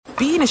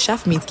Being a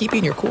chef means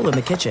keeping your cool in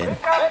the kitchen.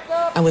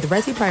 And with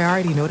Resi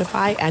Priority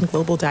Notify and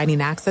Global Dining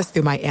Access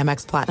through my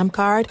Amex Platinum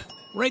card,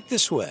 right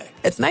this way.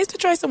 It's nice to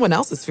try someone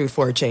else's food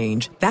for a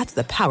change. That's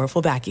the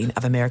powerful backing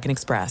of American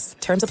Express.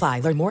 Terms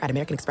apply. Learn more at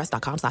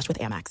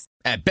americanexpress.com/withAmex.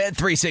 At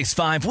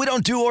Bet365, we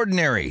don't do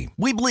ordinary.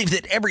 We believe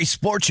that every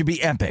sport should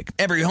be epic.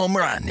 Every home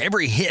run,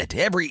 every hit,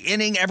 every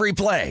inning, every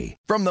play.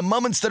 From the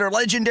moments that are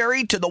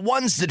legendary to the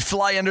ones that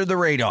fly under the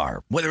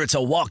radar. Whether it's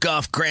a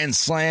walk-off grand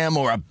slam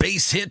or a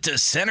base hit to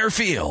center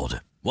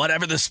field.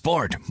 Whatever the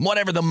sport,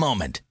 whatever the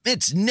moment,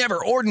 it's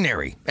never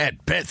ordinary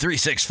at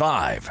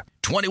Bet365.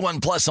 21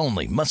 plus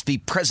only. Must be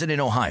present in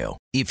Ohio.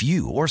 If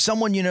you or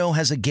someone you know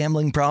has a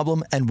gambling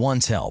problem and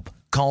wants help,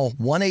 call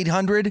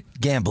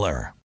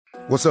 1-800-GAMBLER.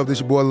 What's up, this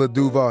your boy Lil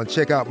Duval, and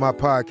check out my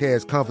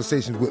podcast,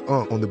 Conversations with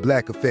Unc, on the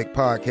Black Effect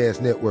Podcast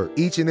Network.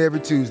 Each and every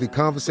Tuesday,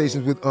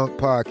 Conversations with Unc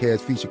podcast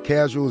feature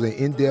casuals and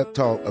in-depth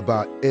talk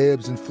about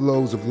ebbs and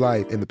flows of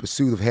life and the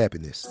pursuit of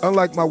happiness.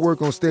 Unlike my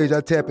work on stage,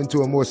 I tap into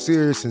a more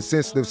serious and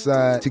sensitive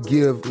side to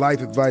give life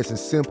advice and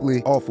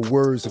simply offer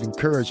words of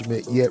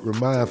encouragement, yet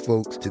remind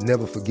folks to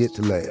never forget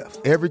to laugh.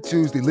 Every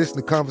Tuesday, listen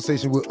to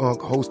Conversations with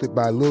Unc, hosted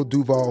by Lil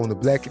Duval on the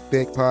Black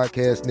Effect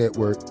Podcast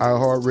Network,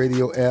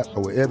 iHeartRadio app,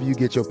 or wherever you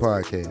get your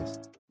podcasts.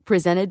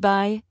 Presented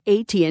by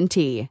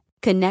AT&T.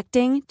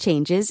 Connecting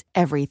changes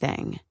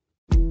everything.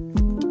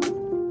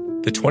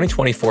 The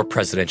 2024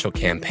 presidential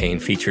campaign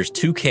features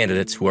two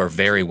candidates who are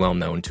very well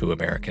known to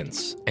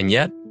Americans. And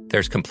yet,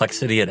 there's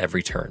complexity at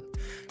every turn.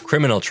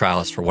 Criminal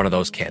trials for one of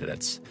those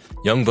candidates.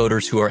 Young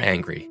voters who are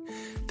angry.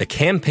 The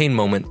Campaign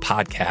Moment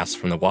podcast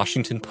from the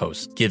Washington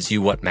Post gives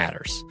you what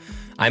matters.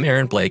 I'm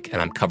Aaron Blake,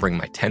 and I'm covering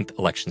my 10th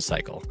election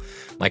cycle.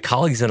 My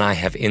colleagues and I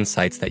have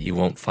insights that you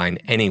won't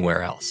find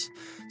anywhere else.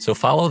 So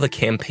follow the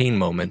Campaign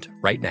Moment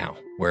right now,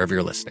 wherever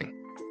you're listening.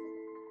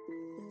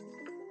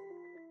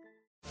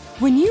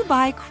 When you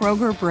buy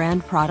Kroger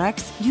brand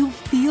products, you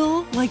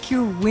feel like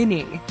you're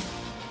winning.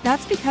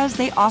 That's because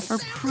they offer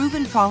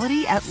proven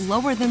quality at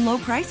lower than low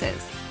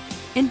prices.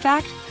 In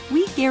fact,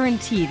 we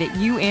guarantee that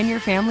you and your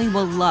family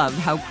will love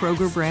how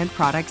Kroger brand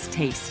products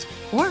taste,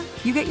 or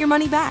you get your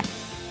money back.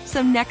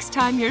 So next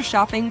time you're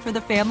shopping for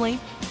the family,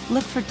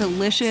 look for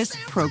delicious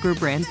Kroger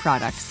brand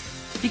products,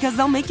 because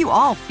they'll make you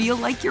all feel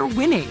like you're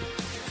winning.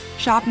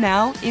 Shop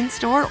now,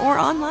 in-store, or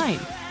online.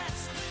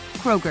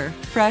 Kroger,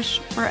 fresh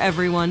for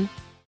everyone.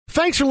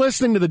 Thanks for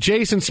listening to the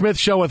Jason Smith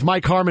Show with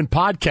Mike Harmon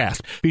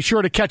podcast. Be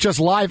sure to catch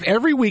us live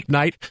every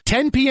weeknight,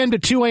 10 p.m. to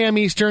 2 a.m.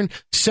 Eastern,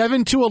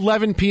 7 to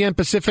 11 p.m.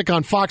 Pacific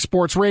on Fox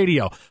Sports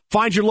Radio.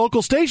 Find your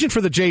local station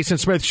for the Jason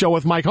Smith Show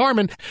with Mike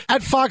Harmon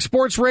at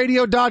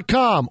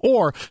foxsportsradio.com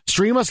or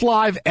stream us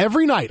live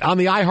every night on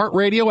the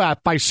iHeartRadio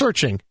app by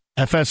searching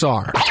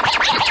FSR.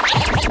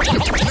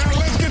 Now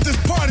let's get this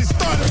party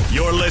started.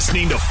 You're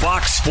listening to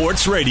Fox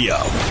Sports Radio.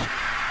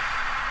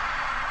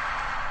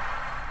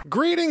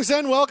 Greetings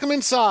and welcome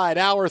inside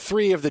Hour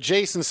 3 of the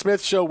Jason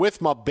Smith Show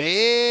with my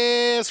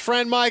best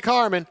friend Mike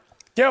Harmon.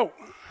 Yo.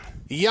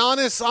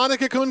 Giannis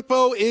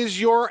Antetokounmpo is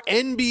your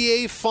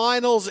NBA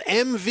Finals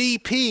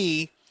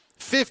MVP.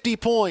 50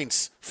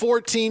 points,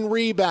 14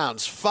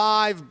 rebounds,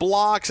 5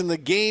 blocks in the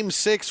Game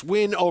 6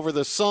 win over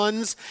the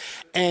Suns.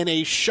 And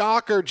a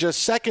shocker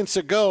just seconds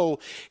ago,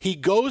 he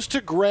goes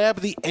to grab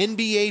the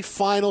NBA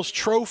Finals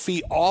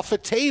trophy off a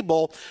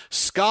table.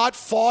 Scott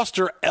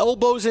Foster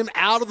elbows him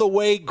out of the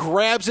way,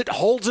 grabs it,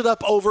 holds it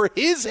up over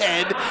his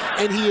head,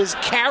 and he is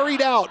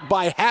carried out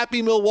by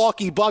happy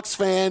Milwaukee Bucks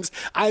fans.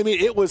 I mean,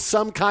 it was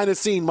some kind of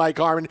scene, Mike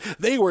Harmon.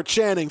 They were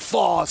chanting,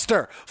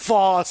 Foster,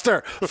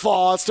 Foster,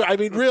 Foster. I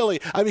mean, really,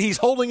 he's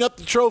holding up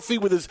the trophy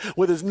with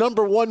his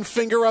number one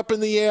finger up in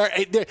the air.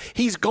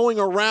 He's going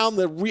around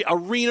the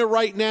arena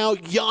right now.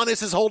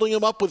 Giannis is holding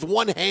him up with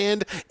one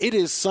hand. It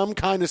is some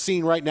kind of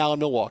scene right now in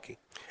Milwaukee.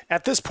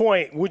 At this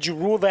point, would you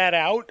rule that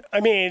out?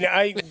 I mean,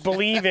 I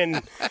believe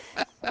in –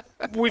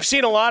 we've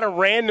seen a lot of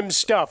random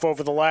stuff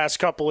over the last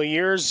couple of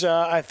years.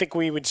 I think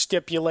we would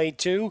stipulate,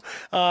 too,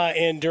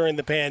 and during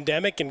the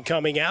pandemic and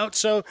coming out.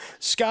 So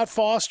Scott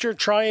Foster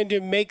trying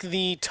to make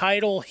the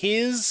title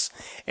his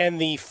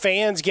and the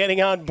fans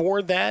getting on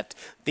board that.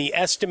 The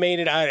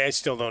estimated, I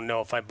still don't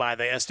know if I buy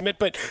the estimate,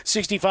 but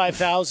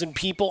 65,000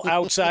 people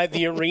outside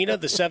the arena,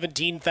 the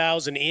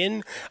 17,000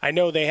 in. I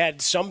know they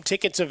had some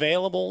tickets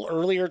available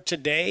earlier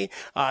today.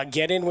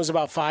 Get-in was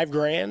about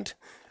 $5,000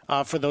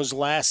 for those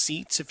last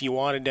seats if you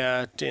wanted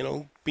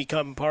to,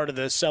 become part of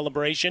the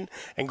celebration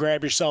and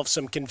grab yourself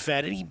some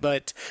confetti.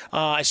 But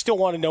I still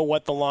want to know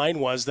what the line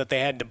was that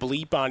they had to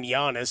bleep on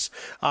Giannis.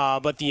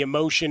 But the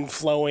emotion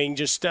flowing,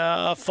 just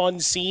a fun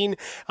scene.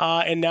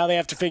 And now they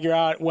have to figure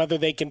out whether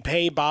they can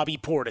pay Bobby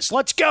Portis.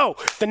 Let's go.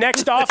 The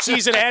next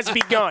offseason has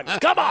begun.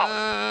 Come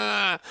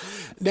on.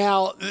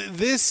 Now,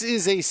 this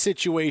is a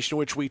situation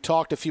which we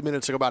talked a few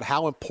minutes ago about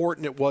how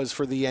important it was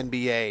for the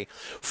NBA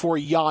for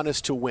Giannis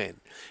to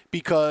win,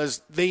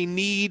 because they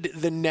need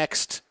the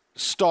next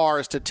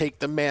stars to take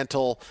the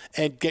mantle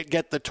and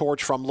get the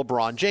torch from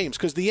LeBron James,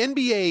 because the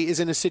NBA is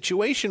in a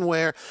situation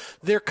where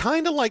they're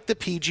kind of like the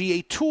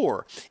PGA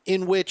Tour,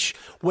 in which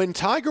when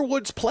Tiger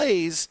Woods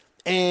plays,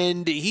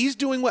 And he's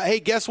doing well. Hey,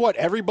 guess what?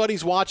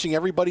 Everybody's watching.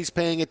 Everybody's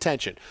paying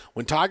attention.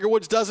 When Tiger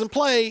Woods doesn't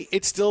play,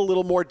 it's still a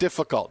little more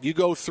difficult. You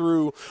go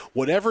through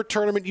whatever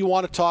tournament you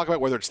want to talk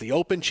about, whether it's the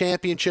Open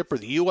Championship or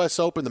the U.S.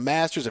 Open, the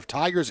Masters. If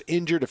Tiger's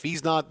injured, if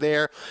he's not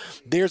there,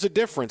 there's a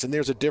difference. And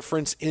there's a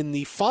difference in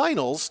the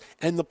finals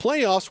and the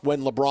playoffs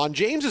when LeBron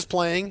James is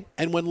playing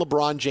and when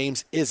LeBron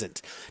James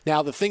isn't.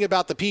 Now, the thing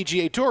about the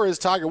PGA Tour is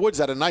Tiger Woods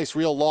had a nice,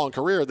 real long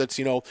career that's,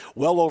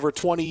 well over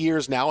 20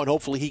 years now, and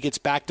hopefully he gets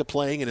back to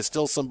playing and is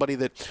still somebody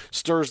that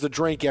stirs the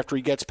drink after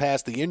he gets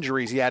past the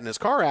injuries he had in his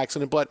car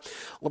accident. But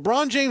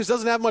LeBron James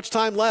doesn't have much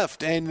time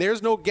left, and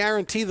there's no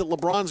guarantee that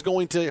LeBron's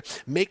going to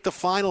make the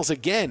finals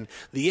again.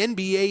 The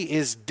NBA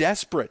is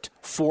desperate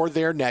for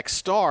their next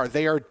star.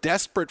 They are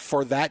desperate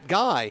for that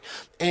guy.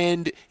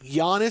 And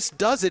Giannis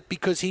does it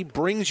because he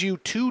brings you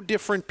two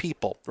different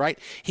people, right?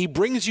 He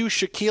brings you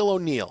Shaquille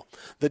O'Neal,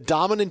 the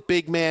dominant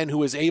big man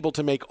who is able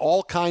to make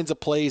all kinds of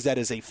plays, that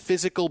is a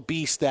physical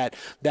beast that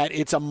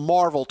it's a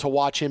marvel to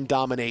watch him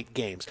dominate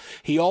games.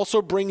 He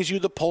also brings you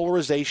the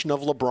polarization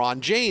of LeBron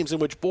James, in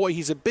which, boy,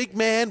 he's a big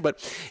man, but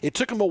it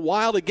took him a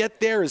while to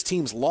get there. His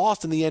team's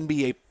lost in the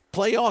NBA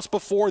playoffs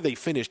before. They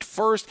finished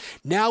first.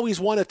 Now he's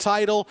won a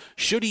title.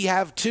 Should he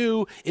have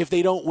two if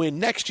they don't win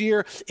next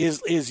year?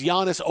 Is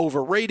Giannis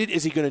overrated?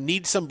 Is he going to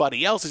need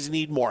somebody else? Does he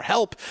need more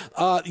help?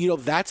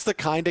 That's the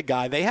kind of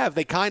guy they have.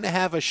 They kind of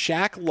have a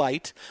Shaq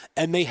light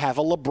and they have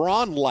a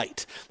LeBron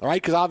light, all right?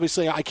 Because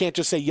obviously I can't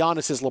just say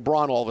Giannis is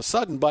LeBron all of a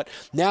sudden, but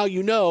now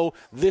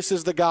this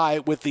is the guy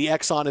with the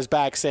X on his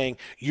back saying,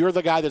 you're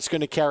the guy that's going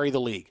to carry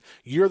the league.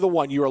 You're the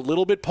one. You're a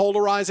little bit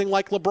polarizing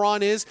like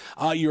LeBron is.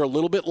 You're a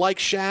little bit like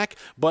Shaq,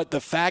 but the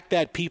fact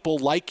that people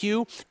like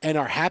you and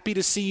are happy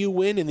to see you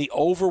win, and the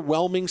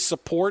overwhelming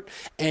support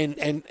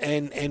and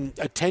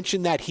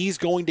attention that he's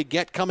going to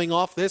get coming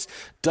off this,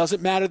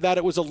 doesn't matter that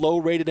it was a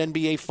low-rated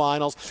NBA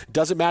Finals,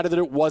 doesn't matter that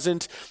it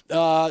wasn't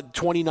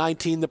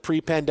 2019, the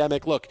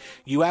pre-pandemic. Look,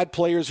 you had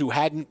players who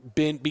hadn't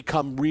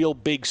become real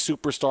big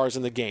superstars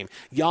in the game.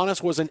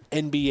 Giannis was an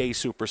NBA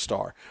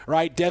superstar,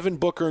 right? Devin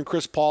Booker and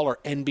Chris Paul are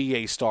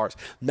NBA stars.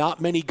 Not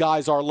many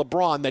guys are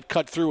LeBron that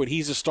cut through, and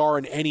he's a star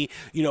in any,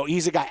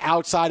 he's a guy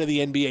outside of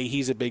the NBA,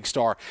 he's a big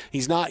star.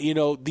 He's not,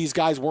 these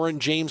guys weren't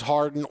James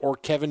Harden or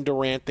Kevin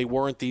Durant. They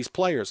weren't these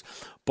players.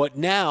 But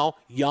now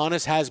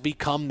Giannis has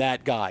become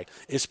that guy,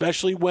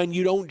 especially when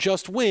you don't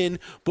just win,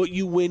 but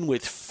you win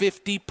with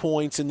 50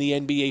 points in the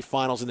NBA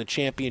Finals in the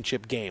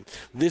championship game.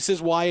 This is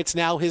why it's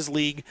now his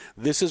league.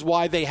 This is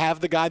why they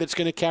have the guy that's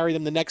going to carry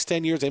them the next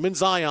 10 years, him and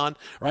Zion,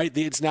 right?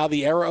 It's now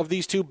the era of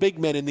these two big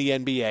men in the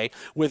NBA,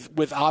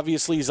 with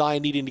obviously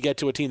Zion needing to get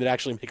to a team that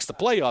actually makes the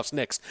playoffs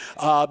next,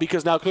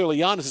 because now clearly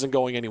Giannis isn't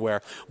going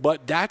anywhere.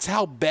 But that's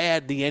how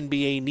bad the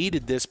NBA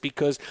needed this,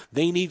 because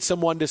they need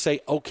someone to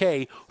say,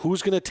 okay,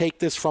 who's going to take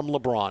this from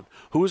LeBron?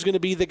 Who's going to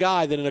be the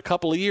guy that in a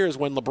couple of years,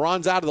 when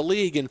LeBron's out of the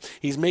league and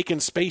he's making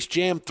Space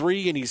Jam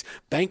 3 and he's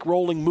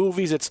bankrolling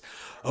movies, it's,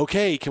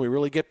 okay, can we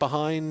really get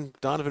behind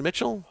Donovan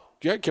Mitchell?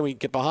 Yeah, can we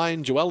get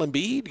behind Joel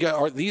Embiid?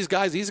 Are these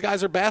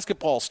guys are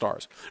basketball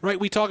stars, right?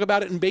 We talk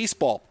about it in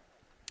baseball.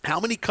 How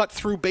many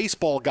cut-through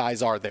baseball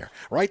guys are there,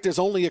 right? There's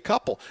only a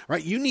couple,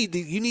 right? You need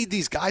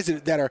these guys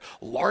that are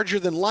larger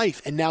than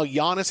life, and now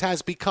Giannis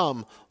has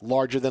become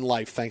larger than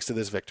life thanks to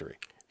this victory.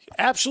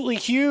 Absolutely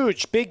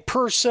huge, big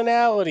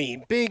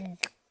personality, big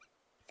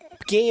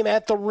game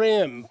at the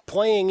rim,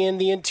 playing in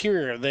the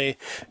interior. They,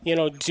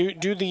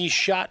 do these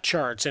shot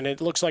charts, and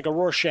it looks like a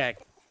Rorschach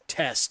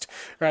test,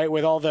 right,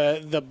 with all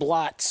the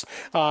blots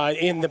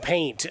in the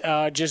paint,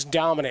 just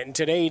dominant. And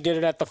today he did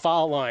it at the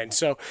foul line,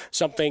 so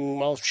something,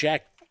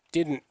 Shaq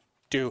didn't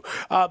do.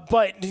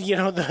 But,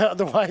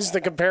 otherwise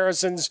the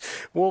comparisons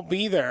will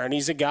be there. And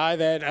he's a guy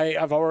that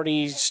I've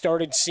already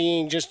started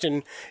seeing just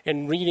in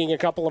reading a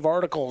couple of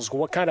articles.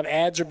 What kind of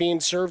ads are being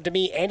served to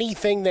me?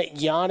 Anything that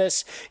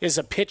Giannis is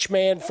a pitch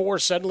man for,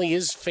 suddenly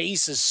his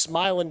face is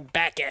smiling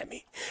back at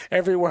me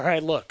everywhere I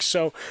look.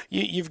 So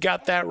you've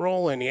got that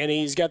rolling. And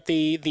he's got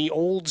the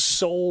old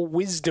soul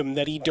wisdom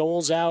that he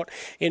doles out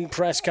in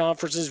press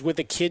conferences with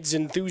a kid's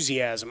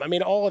enthusiasm. I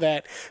mean, all of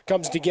that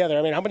comes together.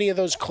 I mean, how many of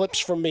those clips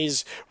from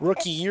his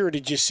rookie year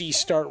did you see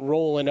start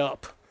rolling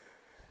up?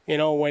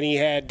 When he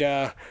had,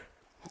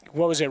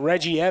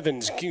 Reggie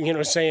Evans,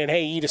 saying,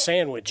 hey, eat a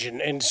sandwich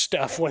and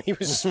stuff when he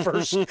was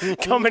first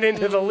coming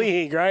into the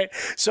league, right?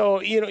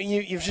 So,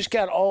 you've just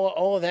got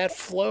all of that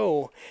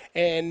flow.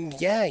 And,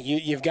 yeah,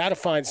 you've got to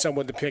find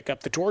someone to pick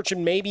up the torch.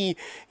 And maybe,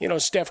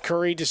 Steph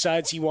Curry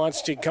decides he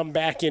wants to come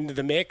back into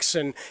the mix,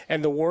 and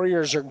the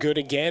Warriors are good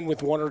again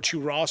with one or two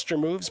roster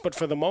moves. But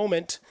for the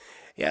moment,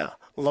 yeah,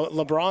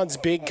 LeBron's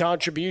big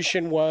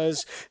contribution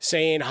was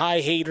saying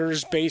hi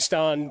haters based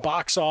on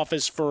box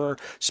office for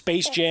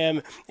Space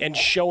Jam and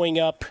showing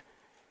up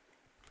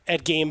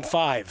at Game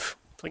 5.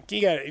 Like,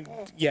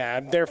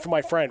 I'm there for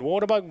my friend. Well,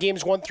 what about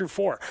Games 1 through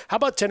 4? How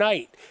about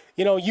tonight?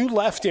 You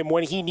left him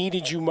when he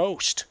needed you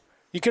most.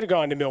 You could have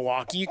gone to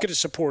Milwaukee. You could have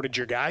supported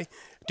your guy.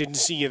 Didn't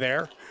see you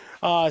there.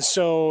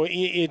 So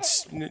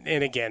it's,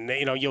 and again,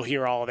 you'll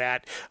hear all of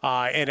that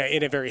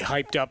in a very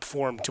hyped up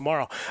form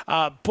tomorrow.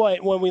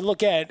 But when we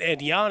look at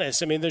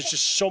Giannis, I mean, there's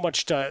just so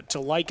much to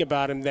like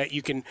about him that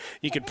you can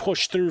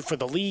push through. For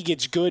the league,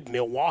 it's good.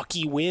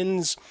 Milwaukee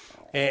wins.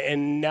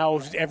 And now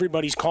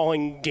everybody's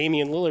calling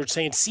Damian Lillard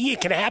saying, see, it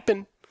can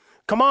happen.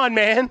 Come on,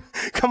 man.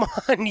 Come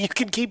on. You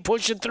can keep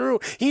pushing through.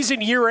 He's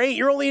in year 8.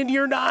 You're only in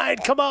year 9.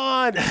 Come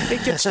on.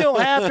 It can still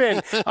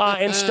happen.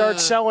 And start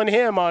selling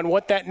him on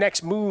what that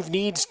next move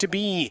needs to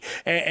be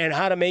and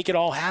how to make it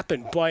all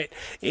happen. But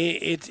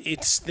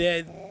it's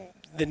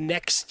the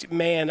next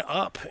man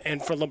up.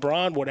 And for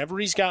LeBron, whatever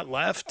he's got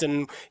left,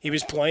 and he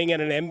was playing at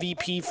an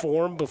MVP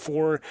form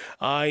before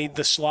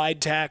the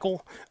slide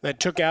tackle that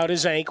took out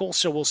his ankle,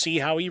 so we'll see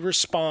how he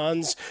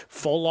responds.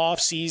 Full off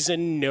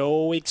season,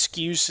 no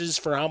excuses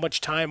for how much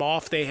time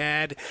off they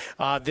had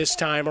this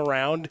time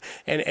around,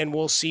 and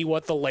we'll see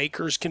what the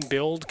Lakers can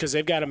build, because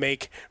they've got to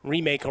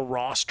remake a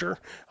roster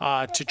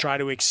to try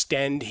to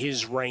extend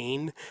his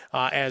reign,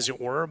 as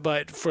it were.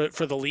 But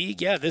for the league,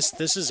 yeah,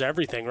 this is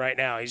everything right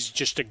now. He's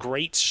just a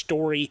great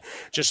story,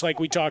 just like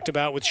we talked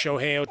about with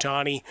Shohei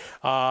Ohtani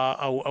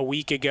a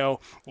week ago.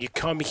 You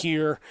come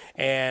here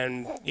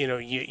and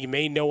you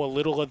may know a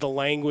little of the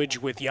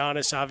language. With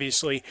Giannis,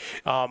 obviously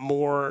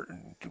more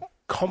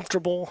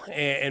comfortable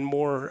and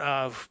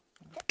more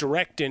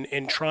direct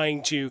in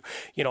trying to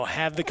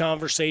have the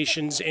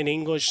conversations in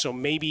English, so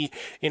maybe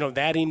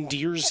that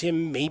endears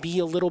him maybe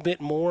a little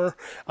bit more,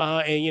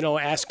 and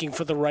asking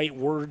for the right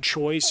word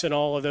choice and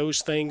all of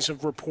those things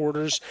of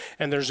reporters,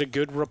 and there's a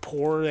good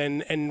rapport,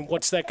 and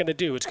what's that going to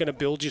do? It's going to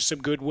build you some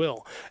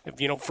goodwill.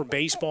 For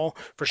baseball,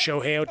 for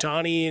Shohei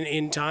Ohtani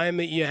in time,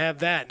 you have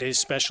that,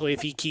 especially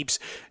if he keeps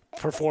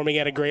performing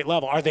at a great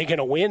level. Are they going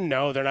to win?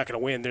 No, they're not going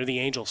to win. They're the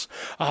Angels.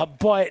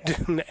 But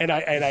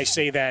I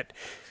say that,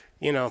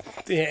 and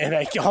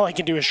all I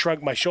can do is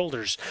shrug my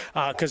shoulders,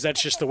 because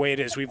that's just the way it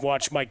is. We've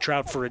watched Mike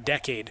Trout for a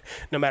decade.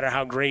 No matter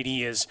how great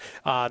he is,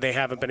 they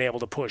haven't been able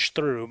to push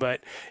through.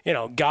 But,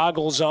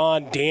 goggles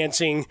on,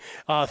 dancing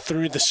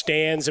through the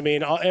stands. I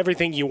mean,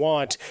 everything you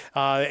want.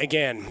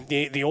 Again,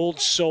 the old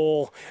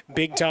soul,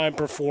 big-time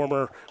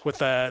performer with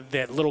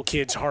that little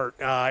kid's heart.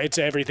 It's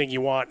everything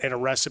you want, and a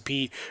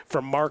recipe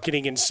for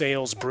marketing and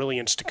sales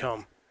brilliance to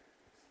come.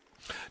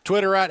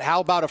 Twitter at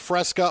How About a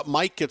Fresca.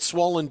 Mike gets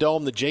Swollen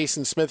Dome. The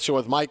Jason Smith Show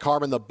with Mike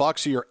Harmon. The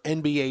Bucks are your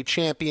NBA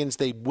champions.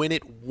 They win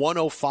it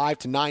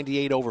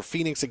 105-98 over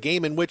Phoenix, a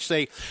game in which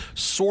they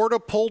sort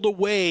of pulled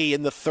away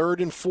in the third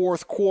and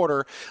fourth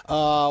quarter,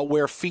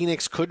 where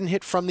Phoenix couldn't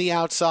hit from the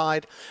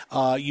outside.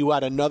 You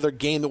had another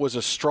game that was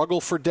a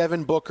struggle for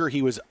Devin Booker.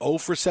 He was 0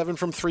 for 7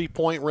 from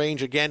three-point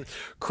range. Again,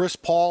 Chris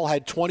Paul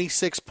had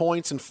 26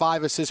 points and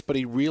 5 assists, but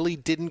he really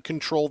didn't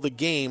control the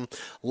game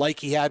like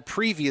he had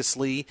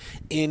previously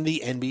in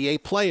the NBA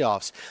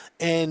playoffs.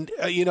 And,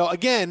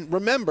 again,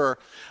 remember,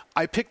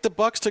 I picked the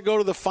Bucks to go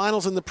to the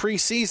finals in the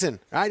preseason,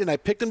 right? And I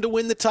picked them to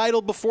win the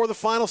title before the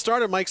final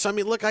started, Mike. So, I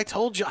mean, look, I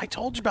told you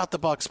about the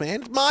Bucks,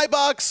 man. My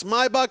Bucks,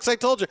 I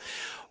told you.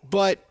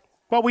 But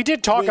we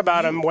did talk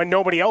about them when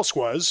nobody else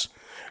was.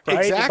 Right?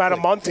 Exactly. About a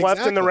month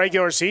left in the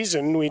regular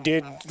season. We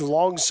did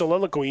long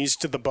soliloquies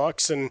to the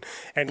Bucks and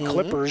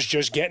Clippers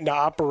just getting to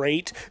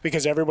operate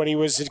because everybody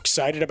was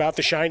excited about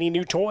the shiny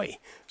new toy.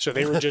 So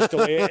they were just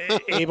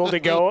able to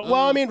go,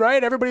 well, I mean,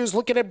 right? Everybody was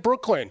looking at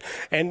Brooklyn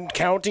and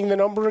counting the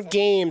number of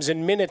games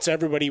and minutes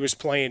everybody was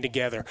playing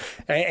together.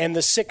 And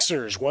the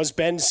Sixers, was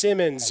Ben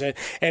Simmons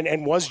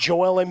and was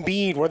Joel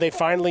Embiid, were they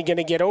finally going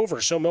to get over?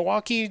 So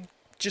Milwaukee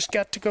just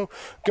got to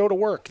go to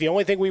work. The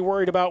only thing we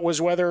worried about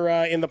was whether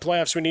in the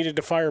playoffs we needed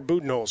to fire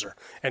Budenholzer,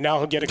 and now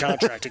he'll get a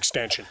contract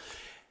extension.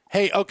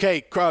 Hey,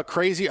 okay,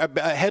 crazy. A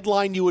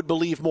headline you would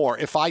believe more.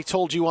 If I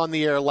told you on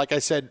the air, like I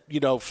said,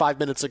 5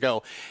 minutes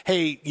ago,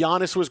 hey,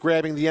 Giannis was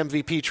grabbing the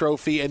MVP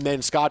trophy and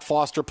then Scott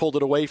Foster pulled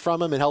it away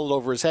from him and held it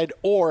over his head,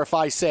 or if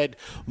I said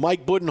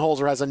Mike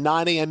Budenholzer has a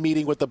 9 a.m.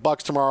 meeting with the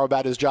Bucks tomorrow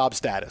about his job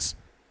status.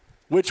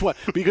 Which one?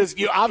 Because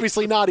you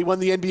obviously not. He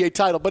won the NBA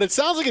title, but it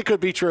sounds like it could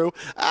be true.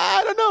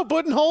 I don't know.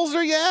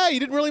 Budenholzer, yeah, he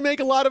didn't really make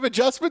a lot of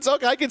adjustments.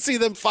 Okay, I can see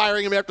them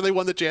firing him after they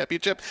won the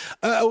championship.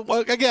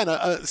 Again,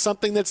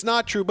 something that's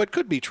not true, but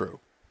could be true.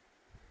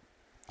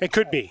 It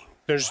could be.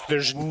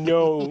 There's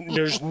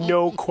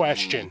no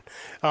question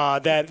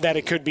that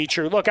it could be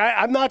true. Look,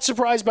 I'm not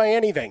surprised by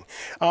anything.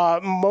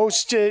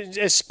 Most,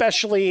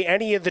 especially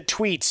any of the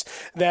tweets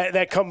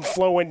that come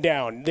flowing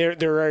down.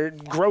 They're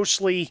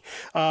grossly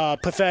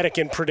pathetic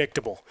and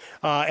predictable,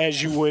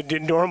 as you would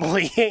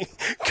normally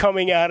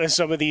coming out of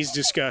some of these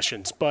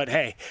discussions. But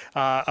hey,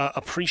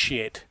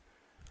 appreciate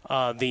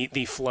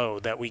the flow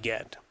that we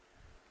get.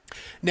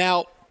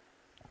 Now,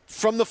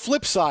 from the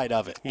flip side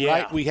of it,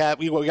 right? We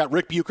got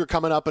Rick Bucher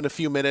coming up in a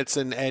few minutes,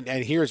 and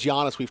here's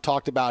Giannis. We've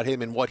talked about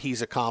him and what he's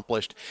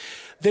accomplished.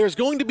 There's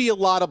going to be a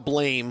lot of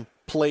blame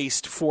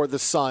placed for the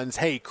Suns.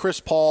 Hey, Chris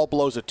Paul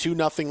blows a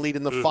 2-0 lead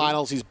in the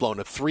finals. He's blown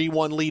a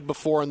 3-1 lead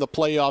before in the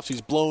playoffs. He's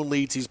blown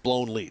leads.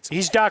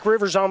 He's Doc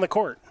Rivers on the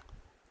court.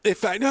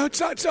 It's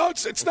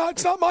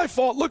not my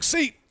fault. Look,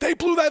 see, they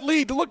blew that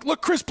lead.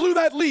 Look, Chris blew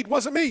that lead.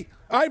 Wasn't me.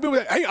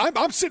 Hey,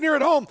 I'm sitting here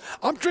at home.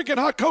 I'm drinking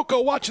hot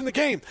cocoa watching the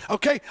game,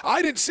 okay?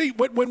 I didn't see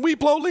when we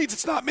blow leads,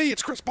 it's not me,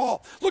 it's Chris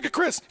Paul. Look at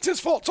Chris. It's his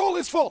fault. It's all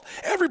his fault.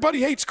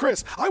 Everybody hates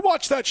Chris. I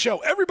watched that show.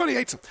 Everybody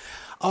hates him.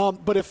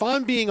 But if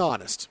I'm being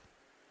honest,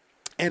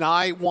 and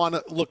I want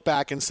to look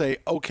back and say,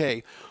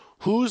 okay,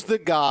 who's the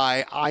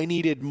guy I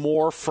needed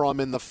more from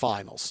in the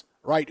finals,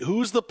 right?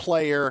 Who's the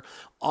player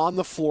on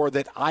the floor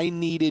that I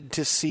needed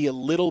to see a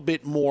little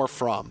bit more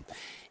from?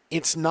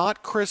 It's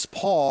not Chris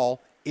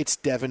Paul, it's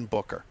Devin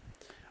Booker.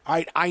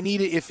 I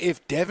need it.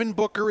 If Devin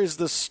Booker is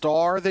the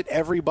star that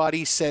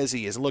everybody says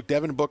he is, and look,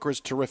 Devin Booker is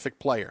a terrific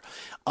player.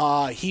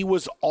 He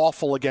was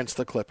awful against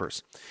the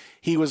Clippers.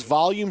 He was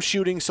volume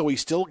shooting, so he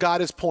still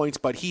got his points,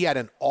 but he had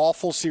an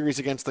awful series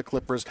against the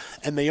Clippers,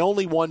 and they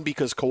only won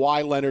because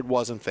Kawhi Leonard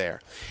wasn't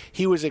there.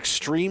 He was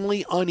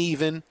extremely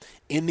uneven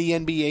in the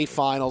NBA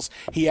Finals.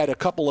 He had a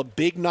couple of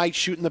big nights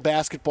shooting the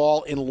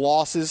basketball in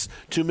losses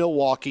to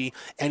Milwaukee,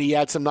 and he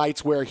had some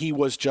nights where he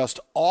was just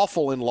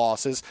awful in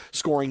losses,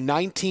 scoring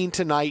 19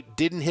 tonight,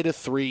 didn't hit a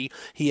three.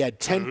 He had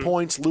 10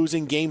 points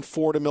losing Game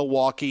 4 to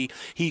Milwaukee.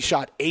 He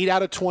shot 8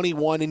 out of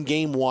 21 in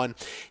Game 1.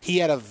 He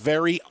had a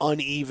very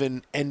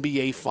uneven NBA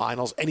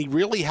Finals, and he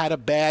really had a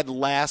bad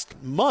last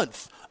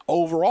month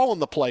overall in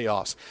the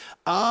playoffs.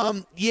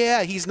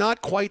 Yeah, he's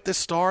not quite the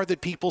star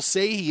that people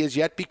say he is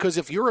yet, because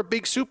if you're a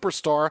big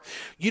superstar,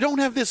 you don't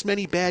have this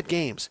many bad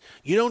games.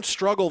 You don't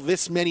struggle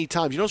this many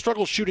times. You don't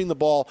struggle shooting the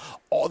ball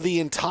the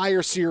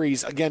entire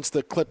series against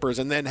the Clippers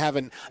and then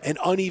having an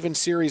uneven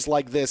series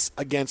like this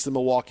against the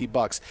Milwaukee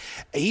Bucks.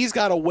 He's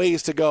got a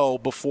ways to go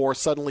before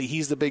suddenly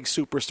he's the big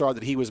superstar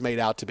that he was made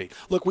out to be.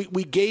 Look,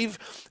 we gave,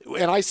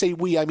 and I say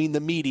we, I mean the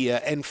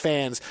media and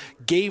fans,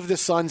 gave the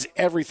Suns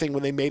everything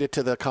when they made it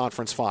to the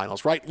conference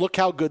finals, right? Look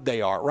how good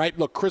they are, right?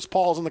 Look, Chris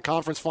Paul's in the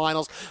conference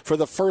finals for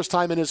the first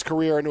time in his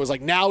career, and it was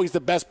like, now he's the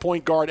best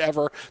point guard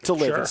ever to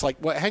live. Sure. It's like,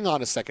 well, hang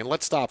on a second.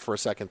 Let's stop for a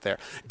second there.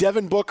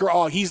 Devin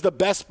Booker, he's the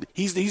best.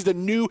 He's the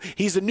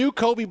new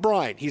Kobe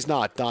Bryant. He's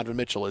not. Donovan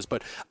Mitchell is.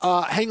 But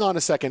hang on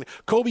a second.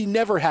 Kobe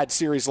never had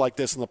series like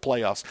this in the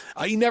playoffs.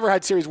 He never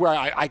had series where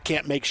I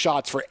can't make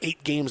shots for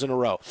 8 games in a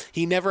row.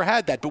 He never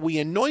had that. But we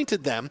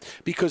anointed them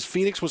because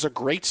Phoenix was a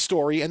great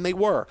story, and they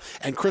were.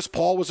 And Chris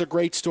Paul was a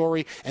great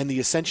story, and the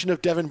ascension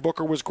of Devin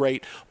Booker was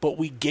great. But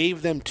we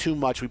gave them too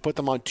much. We put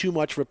them on too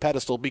much of a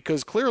pedestal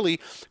because clearly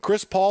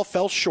Chris Paul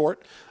fell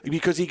short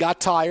because he got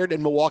tired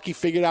and Milwaukee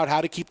figured out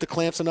how to keep the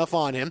clamps enough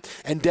on him,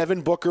 and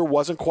Devin Booker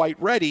wasn't quite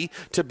ready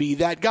to be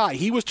that guy.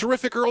 He was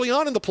terrific early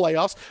on in the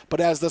playoffs, but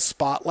as the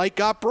spotlight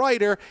got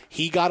brighter,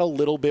 he got a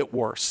little bit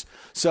worse.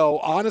 So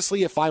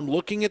honestly, if I'm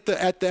looking at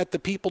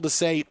the people to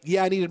say,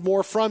 yeah, I needed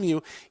more from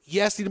you,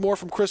 yes, I needed more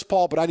from Chris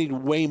Paul, but I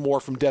needed way more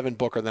from Devin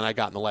Booker than I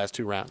got in the last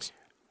 2 rounds.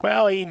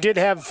 Well, he did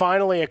have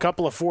finally a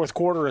couple of fourth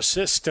quarter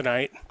assists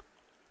tonight.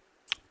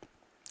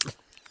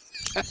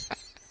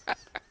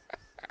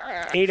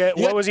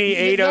 What was he?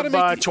 8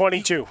 of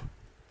 22.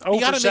 0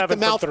 for 7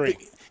 for 3.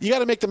 You got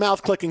to make the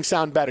mouth clicking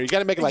sound better. You got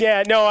to make it like...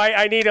 Yeah, no,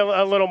 I need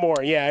a little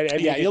more. Yeah,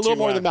 a little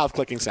more of the mouth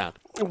clicking sound.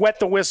 Wet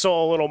the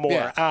whistle a little more.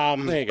 Yeah,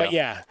 there you go. But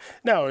yeah,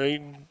 no,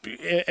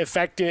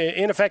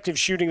 ineffective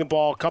shooting the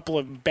ball, a couple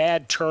of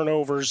bad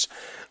turnovers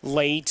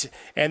late,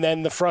 and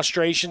then the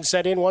frustration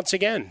set in once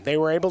again. They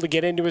were able to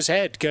get into his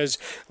head because,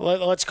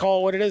 let's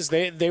call it what it is,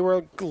 they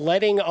were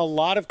letting a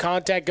lot of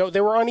contact go.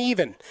 They were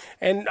uneven,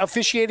 and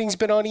officiating's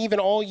been uneven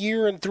all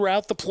year and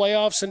throughout the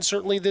playoffs and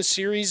certainly this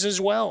series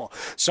as well.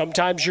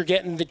 Sometimes you're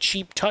getting the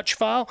cheap touch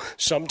foul.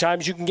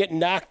 Sometimes you can get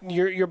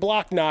your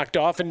block knocked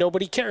off and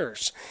nobody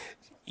cares.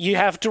 You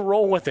have to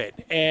roll with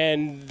it.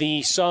 And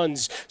the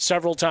Suns,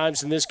 several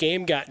times in this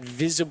game, got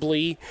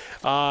visibly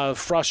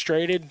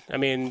frustrated. I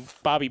mean,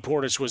 Bobby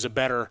Portis was a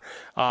better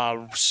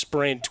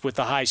sprint with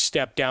the high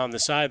step down the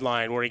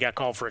sideline where he got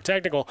called for a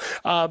technical.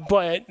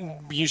 But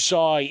you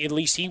saw at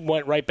least he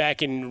went right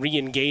back and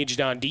re-engaged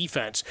on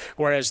defense.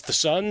 Whereas the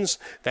Suns,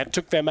 that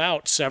took them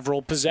out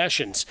several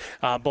possessions,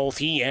 both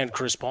he and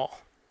Chris Paul.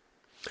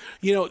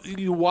 You know,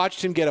 you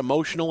watched him get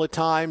emotional at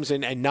times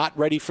and not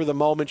ready for the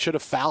moment, should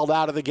have fouled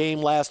out of the game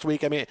last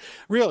week. I mean,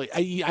 really,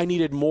 I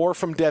needed more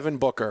from Devin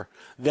Booker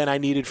than I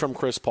needed from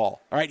Chris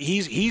Paul. All right,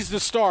 he's the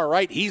star,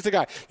 right? He's the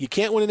guy. You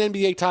can't win an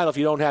NBA title if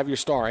you don't have your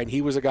star, and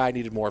he was a guy I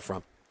needed more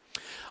from.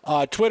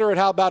 Twitter at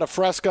How About a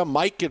Fresca.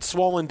 Mike gets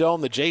Swollen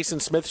Dome, the Jason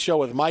Smith Show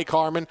with Mike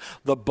Harmon.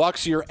 The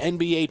Bucks, your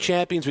NBA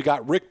champions. We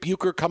got Rick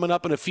Bucher coming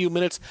up in a few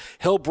minutes.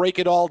 He'll break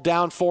it all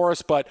down for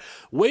us. But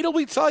wait till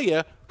we tell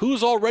you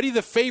who's already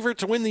the favorite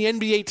to win the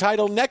NBA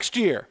title next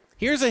year.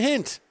 Here's a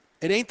hint.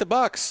 It ain't the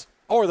Bucks.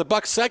 Or the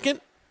Bucks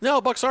second?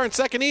 No, Bucks aren't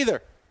second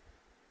either.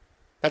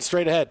 That's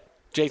straight ahead.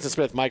 Jason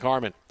Smith, Mike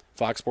Harmon,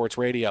 Fox Sports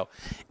Radio.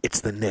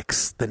 It's the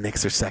Knicks. The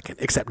Knicks are second.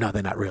 Except, no,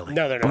 they're not really.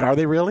 No, they're not. But are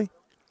they really?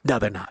 No,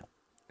 they're not.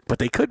 But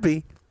they could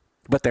be,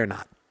 but they're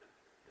not.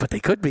 But they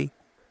could be.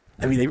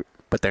 I mean,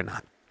 but they're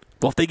not.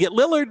 Well, if they get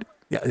Lillard,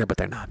 yeah, but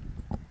they're not.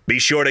 Be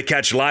sure to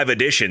catch live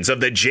editions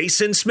of The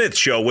Jason Smith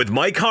Show with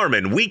Mike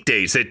Harmon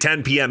weekdays at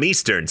 10 p.m.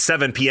 Eastern,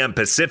 7 p.m.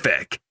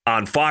 Pacific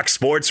on Fox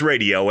Sports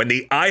Radio and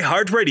the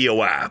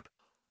iHeartRadio app.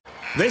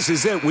 This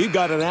is it. We've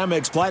got an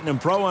Amex Platinum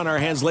Pro on our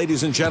hands,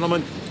 ladies and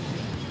gentlemen.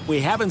 We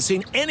haven't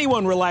seen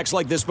anyone relax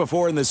like this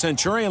before in the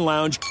Centurion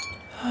Lounge.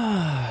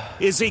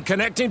 Is he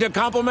connecting to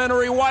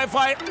complimentary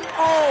Wi-Fi?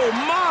 Oh,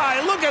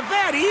 my! Look at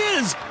that! He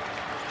is!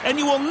 And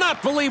you will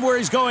not believe where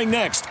he's going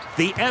next.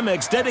 The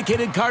Amex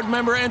dedicated card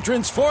member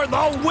entrance for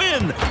the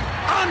win!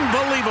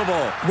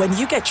 Unbelievable! When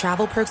you get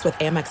travel perks with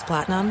Amex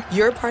Platinum,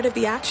 you're part of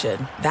the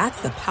action.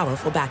 That's the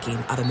powerful backing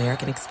of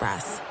American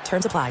Express.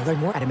 Terms apply. Learn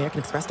more at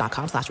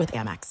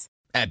americanexpress.com/withAmex.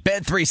 At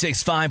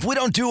Bet365, we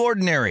don't do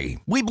ordinary.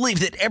 We believe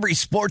that every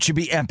sport should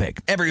be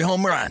epic. Every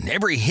home run,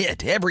 every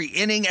hit, every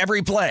inning,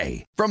 every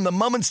play. From the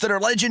moments that are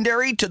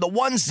legendary to the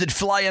ones that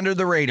fly under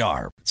the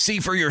radar. See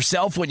for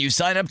yourself when you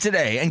sign up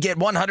today and get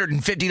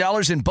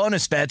 $150 in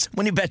bonus bets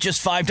when you bet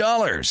just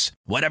 $5.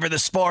 Whatever the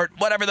sport,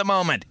 whatever the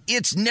moment,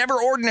 it's never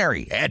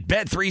ordinary at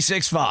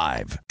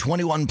Bet365.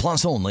 21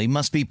 plus only.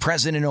 Must be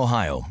present in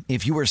Ohio.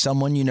 If you or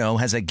someone you know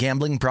has a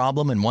gambling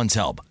problem and wants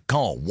help,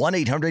 call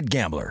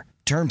 1-800-GAMBLER.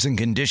 Terms and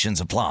conditions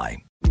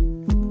apply.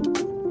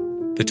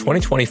 The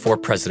 2024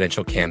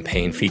 presidential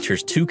campaign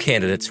features two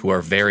candidates who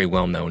are very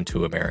well known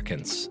to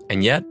Americans.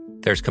 And yet,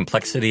 there's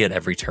complexity at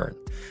every turn.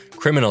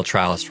 Criminal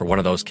trials for one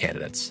of those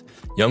candidates.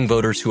 Young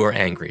voters who are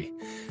angry.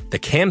 The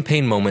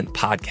Campaign Moment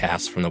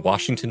podcast from the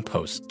Washington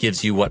Post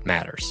gives you what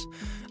matters.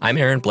 I'm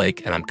Aaron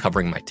Blake, and I'm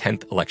covering my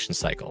 10th election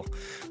cycle.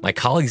 My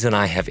colleagues and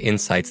I have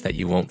insights that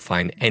you won't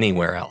find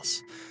anywhere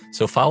else.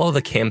 So follow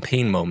The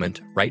Campaign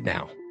Moment right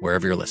now,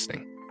 wherever you're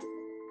listening.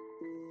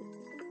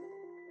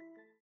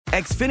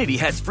 Xfinity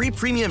has free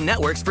premium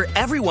networks for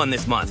everyone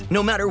this month,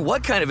 no matter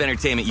what kind of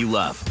entertainment you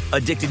love.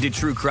 Addicted to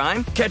true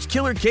crime? Catch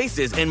killer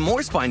cases and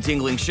more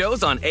spine-tingling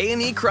shows on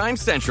A&E Crime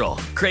Central.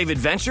 Crave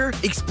adventure?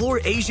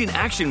 Explore Asian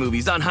action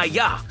movies on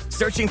Hi-YAH.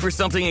 Searching for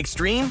something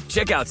extreme?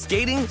 Check out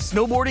skating,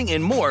 snowboarding,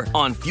 and more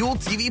on Fuel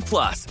TV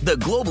Plus, the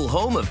global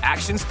home of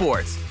action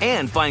sports.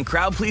 And find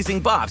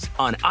crowd-pleasing bops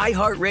on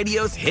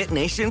iHeartRadio's Hit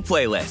Nation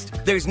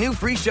playlist. There's new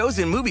free shows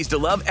and movies to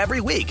love every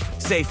week.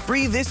 Say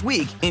free this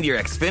week in your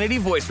Xfinity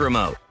voice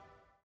remote.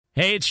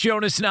 Hey, it's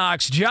Jonas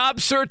Knox.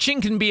 Job searching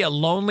can be a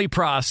lonely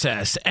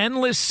process.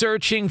 Endless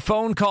searching,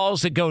 phone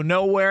calls that go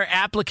nowhere,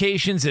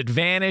 applications that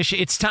vanish.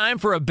 It's time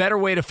for a better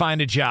way to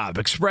find a job.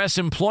 Express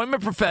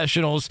Employment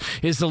Professionals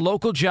is the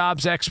local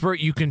jobs expert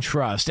you can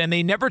trust, and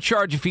they never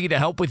charge a fee to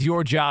help with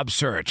your job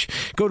search.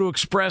 Go to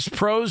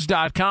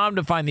expresspros.com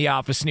to find the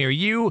office near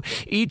you.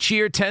 Each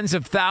year, tens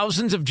of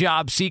thousands of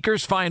job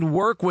seekers find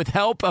work with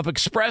help of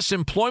Express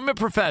Employment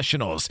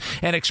Professionals,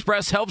 and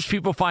Express helps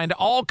people find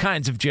all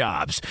kinds of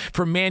jobs,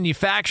 from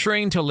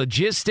manufacturing to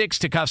logistics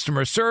to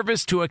customer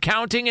service to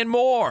accounting and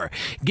more.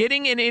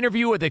 Getting an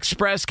interview with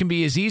Express can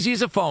be as easy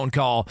as a phone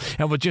call,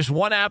 and with just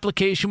one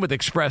application with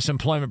Express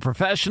Employment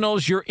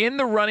Professionals, you're in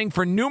the running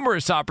for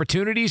numerous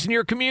opportunities in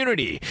your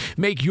community.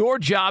 Make your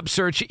job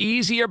search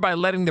easier by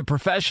letting the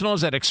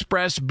professionals at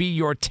Express be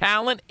your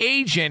talent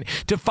agent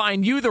to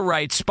find you the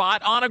right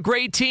spot on a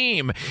great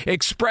team.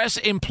 Express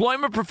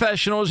Employment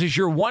Professionals is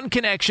your one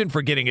connection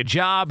for getting a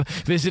job.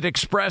 Visit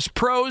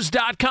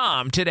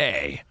expresspros.com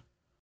today.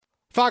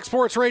 Fox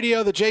Sports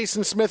Radio, the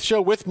Jason Smith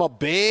Show with my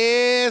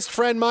best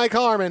friend Mike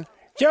Harmon.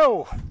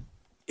 Yo!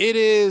 It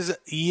is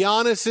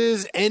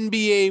Giannis's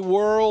NBA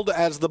world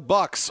as the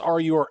Bucks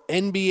are your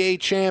NBA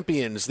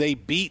champions. They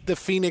beat the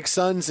Phoenix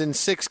Suns in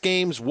 6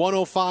 games,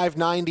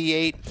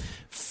 105-98,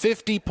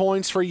 50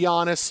 points for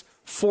Giannis,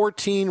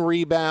 14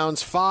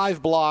 rebounds,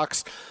 5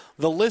 blocks.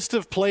 The list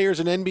of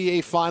players in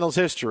NBA Finals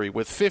history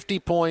with 50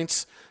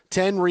 points,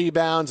 10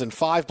 rebounds, and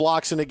 5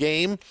 blocks in a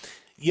game,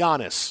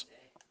 Giannis.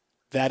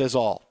 That is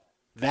all.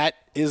 That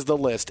is the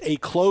list. A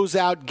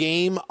closeout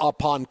game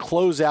upon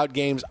closeout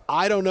games.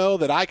 I don't know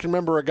that I can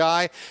remember a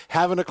guy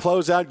having a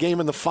closeout game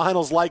in the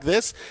finals like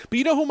this, but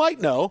you know who might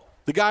know?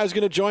 The guy who's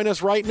going to join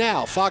us right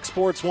now, Fox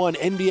Sports 1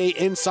 NBA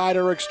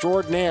insider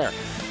extraordinaire.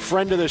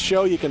 Friend of the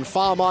show. You can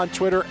follow him on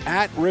Twitter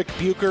at Rick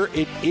Bucher.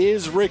 It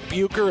is Rick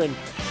Bucher. And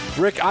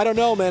Rick, I don't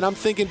know, man. I'm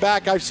thinking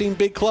back. I've seen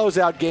big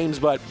closeout games,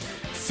 but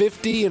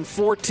 50 and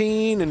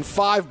 14 and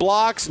 5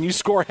 blocks, and you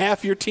score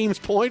half your team's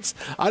points.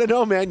 I don't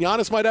know, man.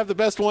 Giannis might have the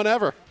best one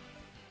ever.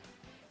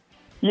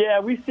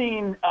 Yeah, we've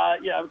seen,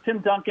 Tim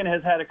Duncan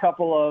has had a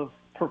couple of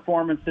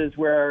performances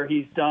where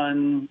he's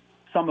done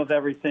some of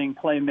everything,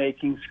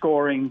 playmaking,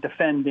 scoring,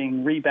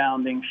 defending,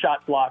 rebounding,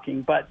 shot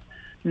blocking, but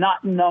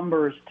not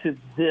numbers to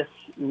this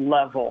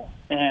level.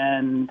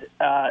 And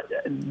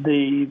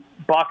the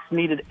Bucks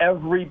needed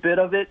every bit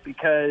of it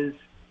because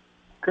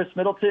Chris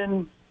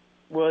Middleton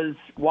was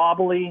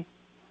wobbly.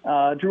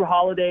 Drew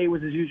Holiday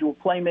was his usual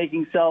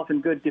playmaking self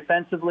and good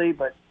defensively,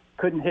 but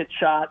couldn't hit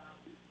shots.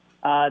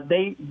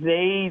 They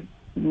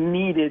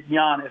needed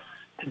Giannis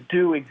to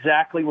do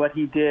exactly what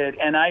he did,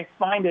 and I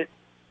find it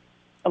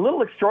a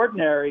little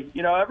extraordinary.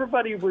 You know,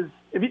 everybody was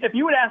 – if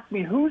you would ask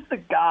me who's the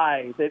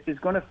guy that is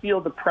going to feel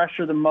the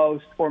pressure the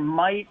most or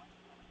might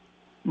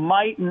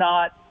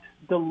not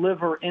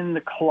deliver in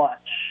the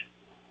clutch,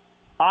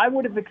 I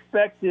would have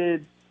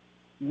expected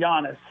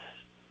Giannis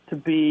to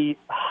be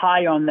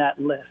high on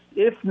that list,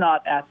 if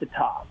not at the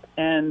top.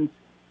 And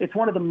it's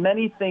one of the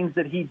many things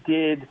that he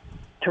did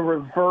to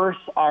reverse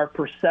our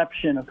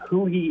perception of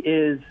who he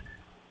is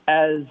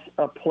as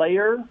a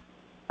player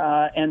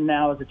and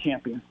now as a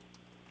champion.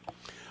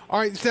 All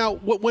right, now,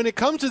 when it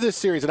comes to this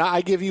series, and I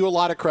give you a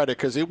lot of credit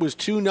because it was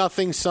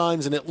 2-0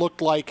 Suns, and it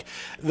looked like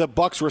the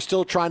Bucks were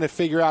still trying to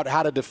figure out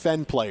how to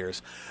defend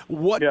players.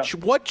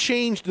 What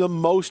changed the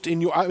most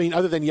in your – I mean,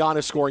 other than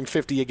Giannis scoring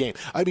 50 a game,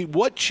 I mean,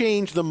 what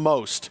changed the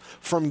most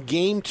from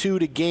Game 2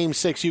 to Game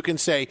 6? You can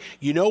say,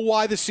 you know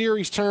why the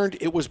series turned?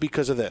 It was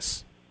because of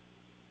this.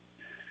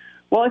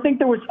 Well, I think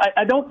there was –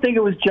 I don't think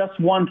it was just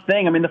one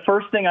thing. I mean, the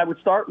first thing I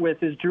would start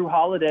with is Drew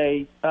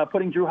Holiday,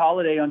 putting Drew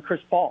Holiday on Chris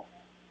Paul.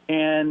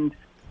 And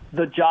 –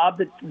 the job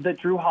that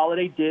Drew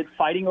Holiday did,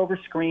 fighting over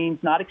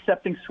screens, not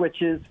accepting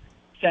switches,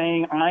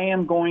 saying, I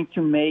am going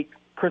to make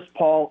Chris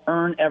Paul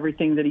earn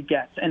everything that he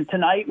gets. And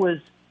tonight was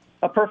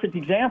a perfect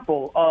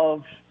example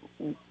of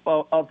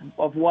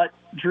what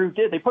Drew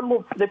did. They put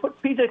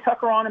PJ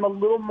Tucker on him a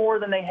little more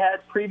than they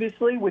had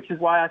previously, which is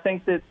why I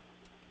think that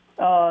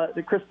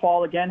Chris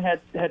Paul again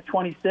had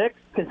 26,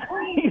 because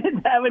he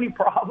didn't have any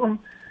problem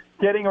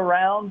getting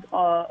around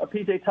a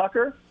PJ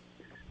Tucker.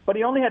 But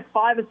he only had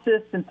 5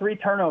 assists and 3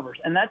 turnovers.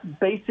 And that's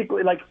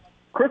basically like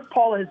Chris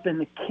Paul has been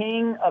the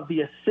king of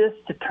the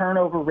assist to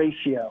turnover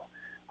ratio.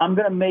 I'm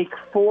going to make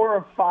 4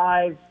 or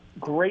 5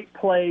 great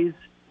plays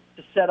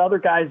to set other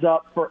guys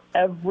up for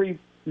every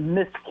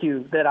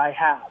miscue that I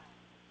have.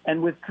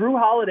 And with Drew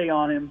Holiday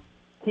on him,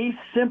 he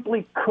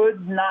simply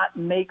could not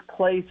make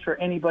plays for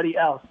anybody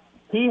else.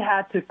 He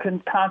had to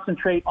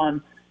concentrate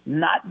on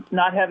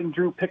not having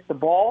Drew pick the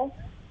ball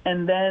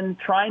and then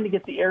trying to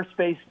get the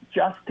airspace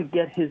just to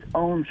get his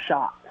own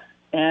shots.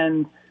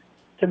 And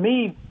to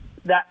me,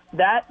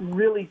 that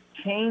really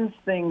changed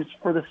things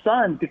for the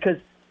Suns because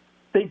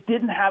they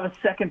didn't have a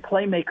second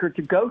playmaker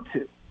to go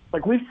to.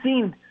 Like we've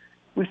seen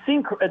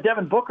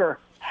Devin Booker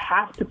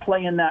have to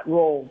play in that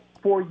role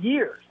for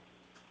years.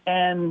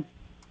 And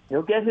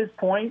he'll get his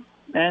points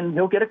and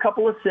he'll get a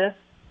couple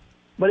assists,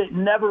 but it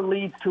never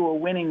leads to a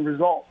winning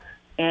result.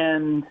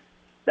 And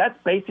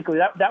that's basically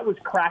that was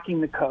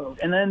cracking the code.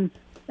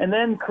 And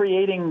then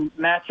creating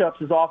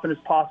matchups as often as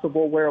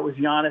possible where it was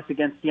Giannis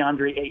against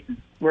DeAndre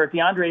Ayton, where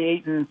DeAndre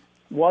Ayton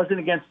wasn't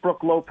against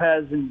Brook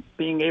Lopez and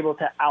being able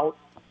to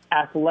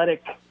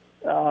out-athletic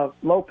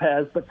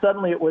Lopez, but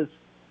suddenly it was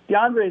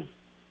DeAndre's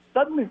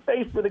suddenly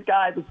faced with a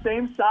guy the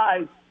same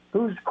size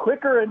who's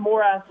quicker and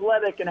more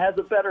athletic and has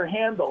a better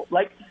handle.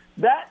 Like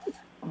that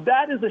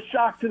is a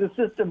shock to the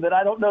system that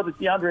I don't know that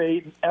DeAndre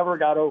Ayton ever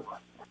got over.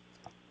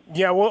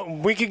 Yeah, well,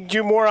 we could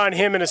do more on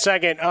him in a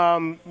second.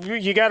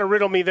 You got to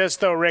riddle me this,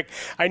 though, Rick.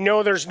 I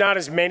know there's not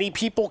as many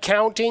people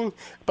counting,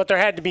 but there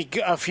had to be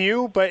a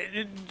few. But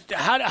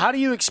how do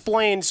you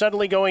explain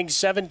suddenly going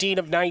 17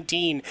 of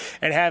 19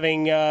 and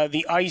having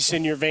the ice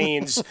in your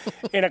veins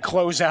in a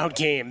closeout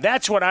game?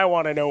 That's what I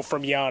want to know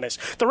from Giannis.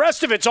 The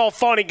rest of it's all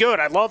fun and good.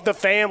 I love the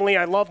family.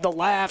 I love the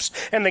laughs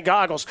and the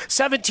goggles.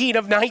 17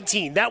 of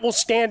 19. That will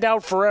stand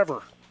out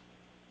forever.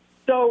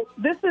 So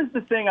this is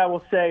the thing I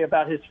will say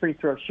about his free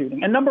throw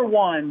shooting. And number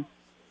one,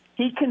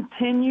 he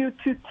continued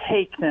to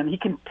take them. He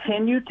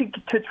continued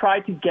to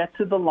try to get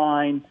to the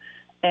line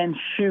and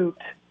shoot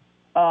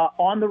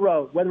on the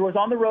road, whether it was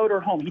on the road or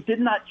home. He did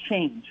not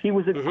change. He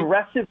was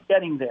aggressive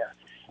getting there.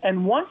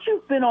 And once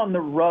you've been on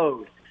the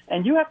road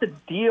and you have to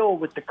deal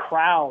with the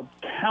crowd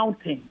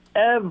counting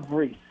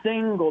every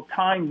single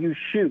time you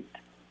shoot,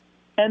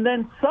 and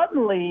then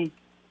suddenly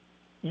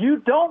you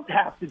don't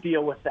have to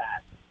deal with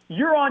that.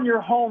 You're on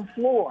your home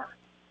floor.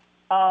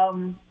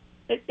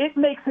 It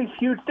makes a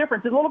huge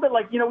difference. It's a little bit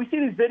like, we see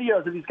these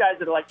videos of these guys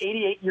that are like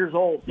 88 years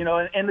old,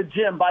 in the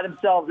gym by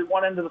themselves at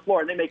one end of the floor,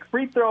 and they make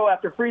free throw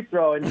after free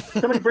throw, and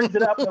somebody brings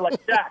it up, and they're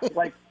like, Jack,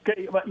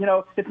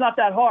 it's not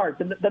that hard.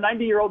 The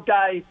 90-year-old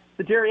guy,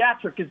 the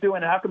geriatric, is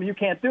doing it. How come you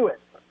can't do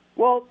it?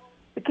 Well,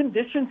 the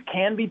conditions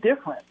can be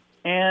different.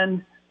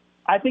 And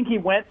I think he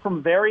went from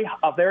a very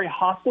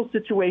hostile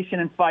situation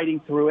and fighting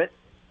through it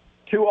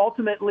to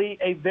ultimately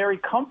a very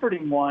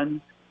comforting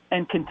one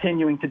and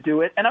continuing to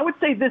do it. And I would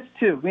say this,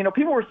 too.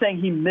 People were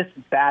saying he missed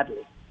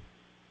badly.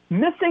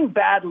 Missing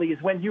badly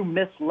is when you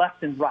miss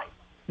left and right.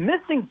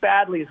 Missing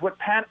badly is what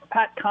Pat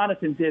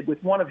Connaughton did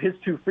with one of his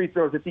 2 free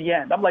throws at the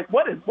end. I'm like,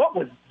 what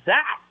was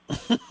that?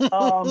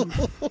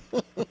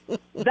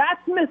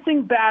 That's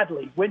missing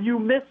badly, when you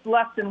miss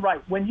left and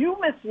right. When you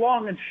miss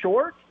long and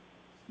short,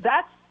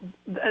 that's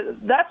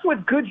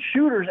what good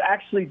shooters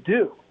actually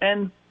do.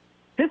 And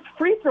his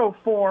free throw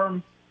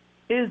form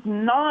is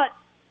not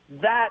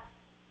that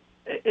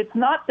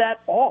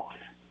off.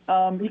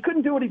 He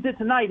couldn't do what he did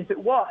tonight if it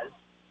was.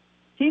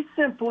 He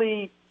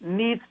simply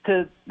needs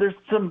to – there's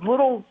some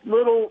little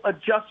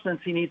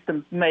adjustments he needs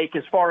to make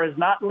as far as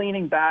not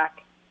leaning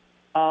back.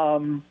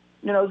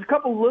 There's a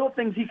couple little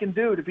things he can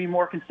do to be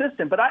more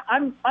consistent. But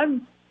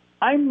I'm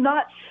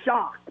not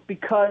shocked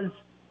because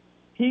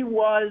he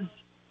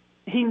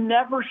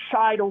never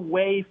shied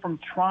away from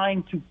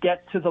trying to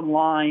get to the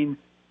line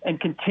and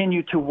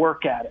continue to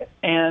work at it.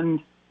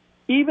 And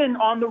even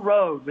on the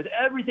road, with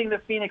everything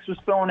that Phoenix was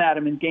throwing at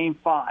him in Game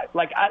 5,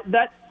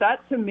 that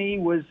to me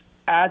was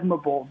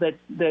admirable that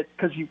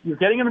because you're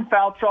getting them in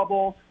foul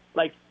trouble.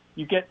 Like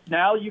you get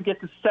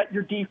to set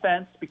your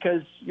defense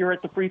because you're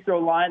at the free throw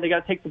line. They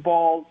got to take the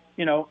ball.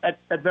 At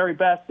very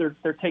best,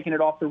 they're taking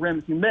it off the rim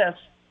if you miss.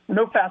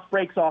 No fast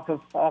breaks off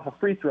of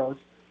free throws.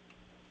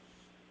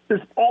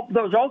 There's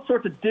all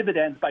sorts of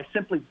dividends by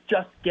simply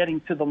just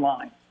getting to the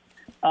line.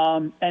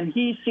 And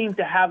he seemed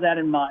to have that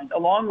in mind,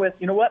 along with,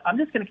 I'm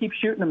just going to keep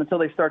shooting them until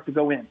they start to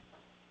go in.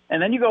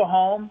 And then you go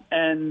home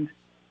and,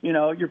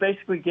 you're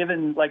basically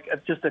given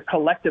just a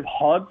collective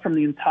hug from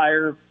the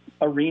entire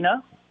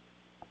arena.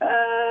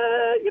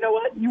 You know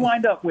what? You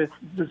wind up with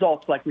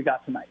results like we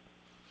got tonight.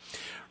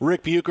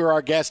 Rick Bucher,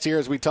 our guest here,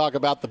 as we talk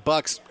about the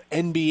Bucks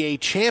NBA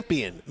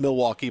champion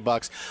Milwaukee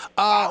Bucks.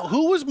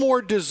 Who was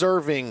more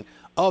deserving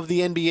of the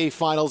NBA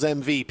Finals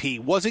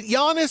MVP? Was it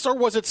Giannis or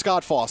was it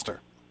Scott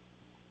Foster?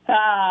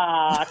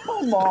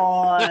 Come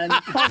on.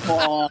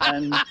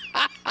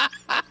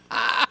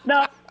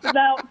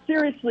 Now,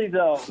 seriously,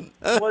 though,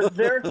 was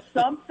there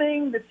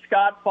something that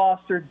Scott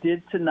Foster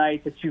did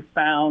tonight that you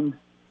found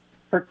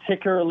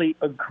particularly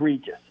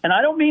egregious? And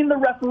I don't mean the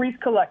referees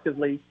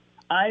collectively.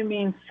 I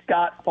mean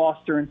Scott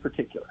Foster in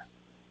particular.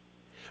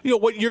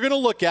 What you're going to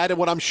look at, and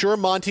what I'm sure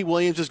Monty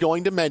Williams is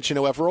going to mention,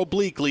 however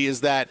obliquely,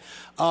 is that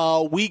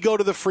we go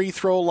to the free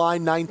throw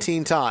line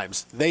 19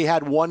 times. They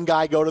had one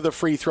guy go to the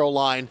free throw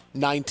line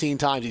 19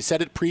 times. He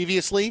said it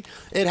previously.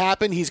 It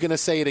happened. He's going to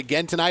say it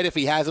again tonight if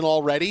he hasn't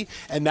already,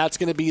 and that's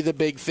going to be the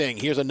big thing.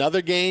 Here's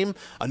another game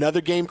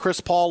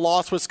Chris Paul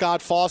lost with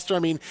Scott Foster. I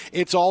mean,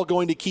 it's all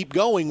going to keep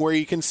going where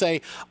you can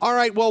say, all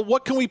right, well,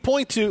 what can we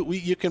point to?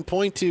 You can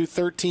point to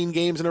 13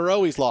 games in a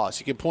row he's lost.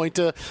 You can point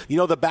to,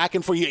 the back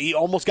and forth. He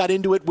almost got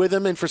into it with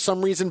him, and for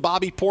some reason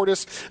Bobby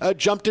Portis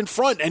jumped in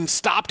front and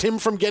stopped him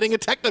from getting a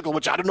technical,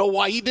 which I don't know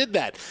why he did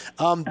that.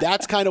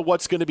 That's kind of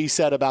what's going to be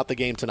said about the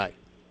game tonight.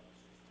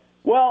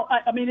 Well,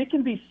 I mean, it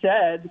can be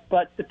said,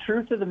 but the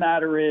truth of the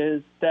matter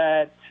is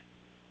that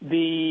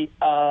the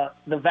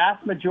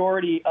vast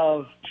majority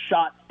of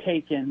shots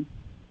taken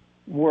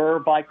were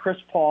by Chris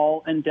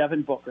Paul and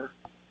Devin Booker.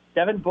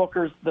 Devin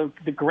Booker's the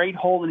great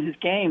hole in his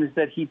game is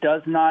that he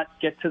does not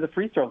get to the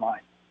free throw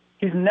line.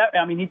 He's never.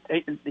 I mean,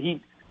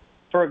 he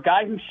for a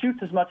guy who shoots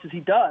as much as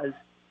he does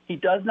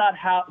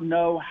not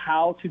know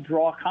how to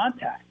draw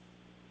contact.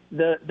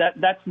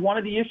 That's one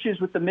of the issues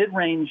with the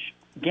mid-range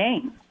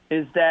game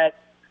is that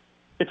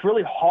it's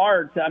really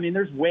hard to. I mean,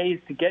 there's ways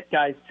to get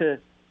guys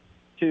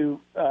to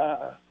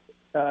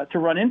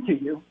run into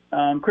you.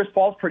 Chris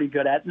Paul's pretty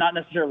good at not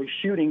necessarily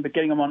shooting, but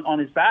getting him on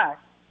his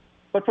back.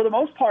 But for the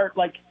most part,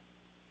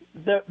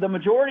 the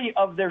majority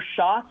of their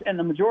shots and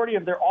the majority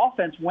of their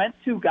offense went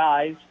to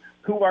guys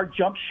who are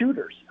jump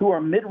shooters, who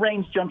are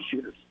mid-range jump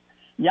shooters.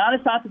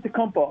 Giannis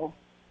Antetokounmpo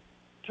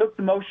took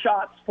the most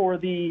shots for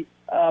the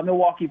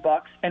Milwaukee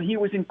Bucks, and he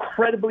was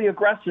incredibly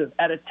aggressive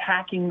at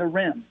attacking the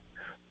rim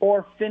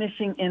or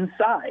finishing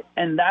inside.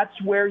 And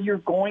that's where you're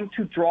going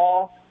to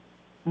draw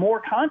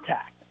more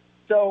contact.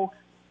 So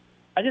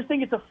I just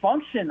think it's a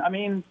function. I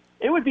mean,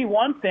 it would be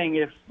one thing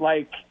if,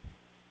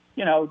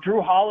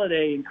 Drew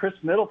Holiday and Chris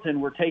Middleton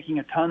were taking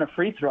a ton of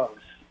free throws.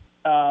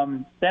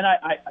 Then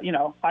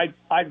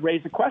I'd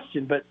raise a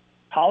question. But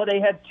Holiday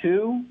had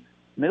 2,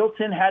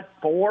 Middleton had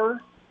 4.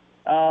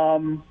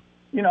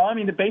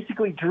 They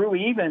basically drew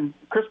even.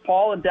 Chris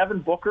Paul and Devin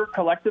Booker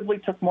collectively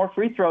took more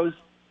free throws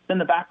than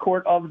the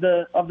backcourt of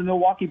the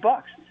Milwaukee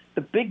Bucks.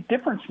 The big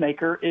difference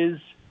maker is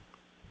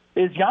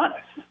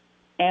Giannis,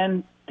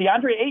 and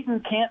DeAndre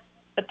Ayton can't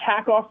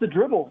attack off the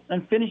dribble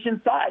and finish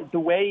inside the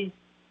way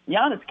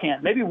Giannis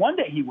can. Maybe one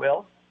day he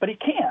will, but he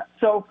can't.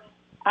 So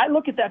I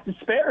look at that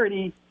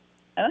disparity,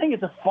 and I think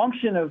it's a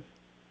function of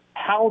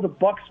how the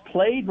Bucks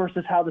played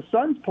versus how the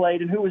Suns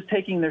played and who was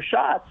taking their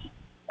shots,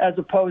 as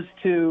opposed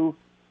to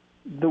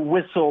the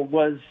whistle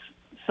was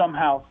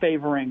somehow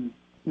favoring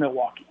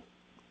Milwaukee.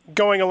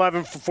 Going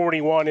 11 for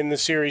 41 in the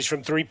series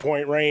from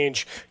three-point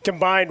range,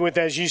 combined with,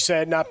 as you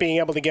said, not being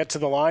able to get to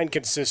the line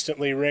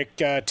consistently, Rick,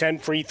 10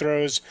 free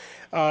throws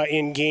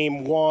in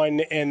Game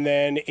 1, and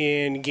then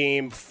in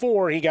Game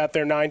 4, he got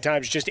there 9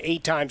 times, just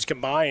 8 times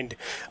combined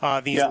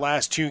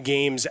last 2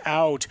 games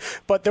out.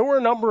 But there were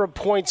a number of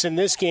points in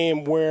this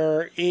game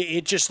where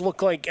it just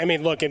looked like, and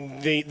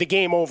the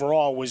game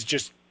overall was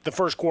just, the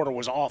first quarter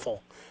was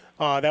awful.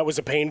 That was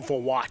a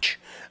painful watch,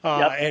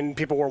 and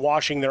people were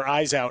washing their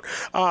eyes out.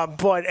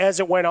 But as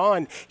it went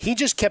on, he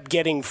just kept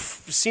getting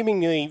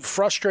seemingly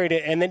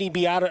frustrated, and then he'd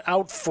be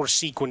out for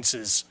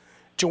sequences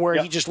to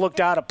where he just looked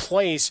out of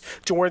place,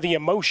 to where the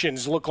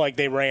emotions looked like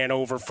they ran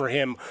over for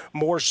him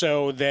more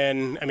so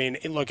than,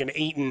 look, in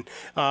Ayton,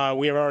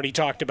 we have already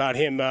talked about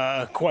him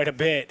quite a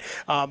bit.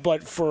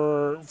 But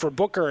for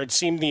Booker, it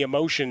seemed the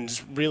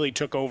emotions really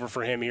took over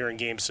for him here in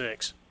Game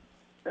 6.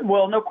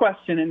 Well, no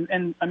question.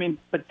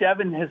 But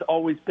Devin has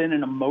always been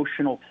an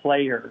emotional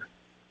player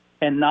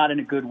and not in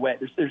a good way.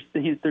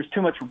 There's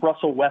too much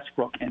Russell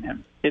Westbrook in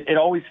him. It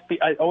always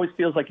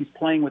feels like he's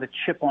playing with a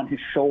chip on his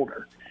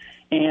shoulder.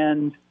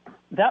 And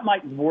that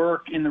might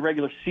work in the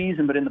regular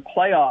season, but in the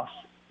playoffs,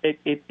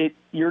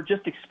 you're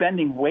just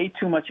expending way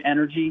too much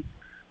energy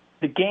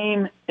the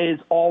game is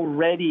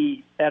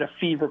already at a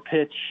fever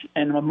pitch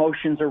and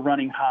emotions are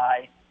running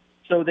high.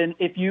 So then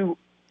if you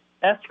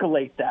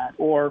escalate that,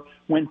 or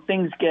when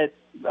things get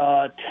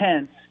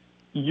tense,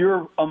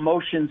 your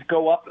emotions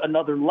go up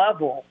another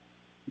level,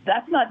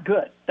 that's not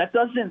good. That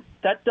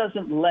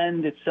doesn't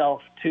lend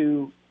itself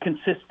to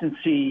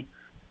consistency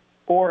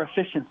or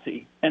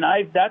efficiency. And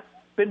that's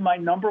been my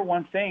number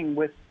one thing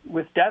with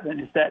Devin,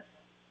 is that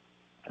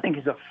I think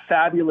he's a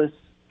fabulous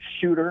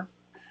shooter.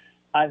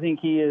 I think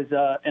he is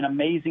an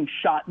amazing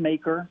shot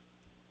maker,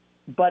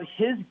 but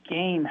his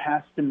game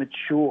has to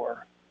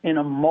mature in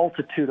a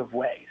multitude of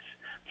ways.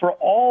 For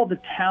all the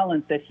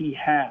talent that he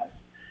has,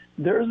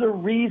 there's a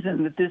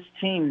reason that this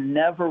team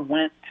never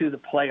went to the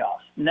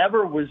playoffs,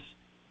 never was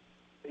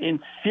in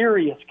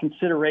serious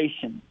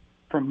consideration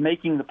for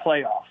making the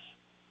playoffs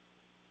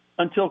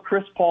until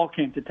Chris Paul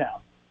came to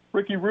town.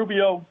 Ricky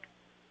Rubio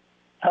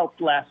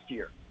helped last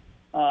year,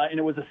 and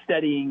it was a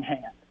steadying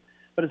hand.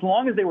 But as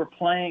long as they were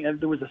playing,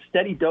 there was a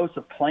steady dose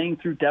of playing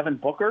through Devin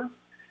Booker,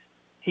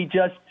 he's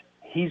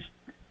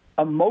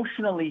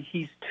emotionally,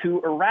 he's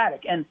too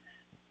erratic. And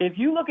if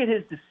you look at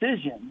his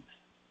decisions,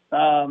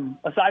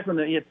 aside from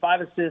he had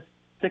 5 assists,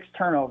 6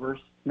 turnovers.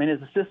 I mean,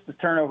 his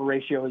assist-to-turnover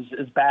ratio is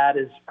as bad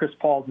as Chris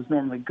Paul's is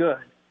normally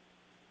good.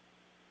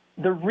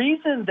 The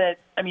reason that,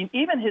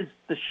 even his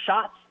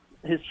shot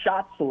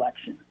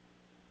selection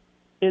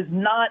is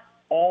not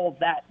all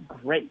that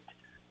great.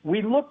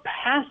 We look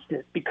past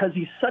it because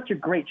he's such a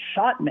great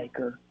shot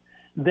maker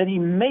that he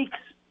makes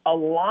a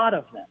lot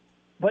of them.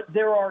 But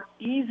there are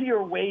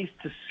easier ways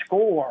to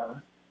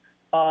score,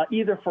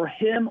 either for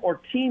him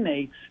or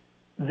teammates,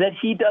 that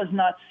he does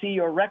not see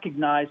or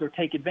recognize or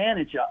take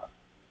advantage of.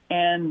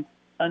 And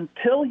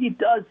until he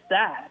does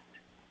that,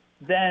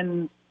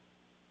 then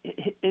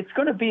it's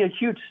going to be a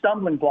huge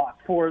stumbling block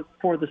for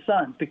the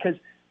Suns, because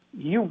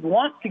you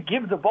want to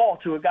give the ball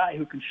to a guy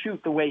who can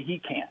shoot the way he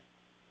can.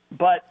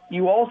 But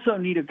you also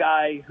need a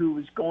guy who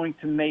is going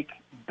to make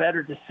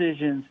better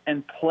decisions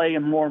and play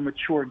a more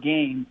mature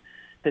game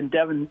than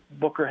Devin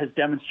Booker has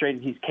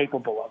demonstrated he's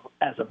capable of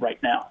as of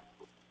right now.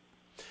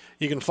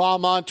 You can follow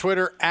him on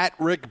Twitter at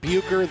Rick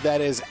Bucher. That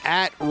is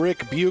at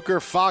Rick Bucher.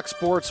 Fox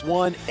Sports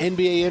 1,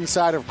 NBA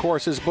Insider, of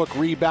course, his book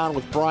Rebound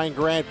with Brian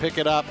Grant. Pick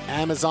it up,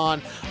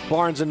 Amazon,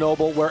 Barnes &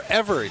 Noble,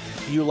 wherever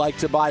you like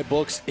to buy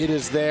books, it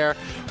is there.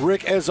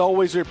 Rick, as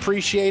always, we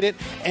appreciate it.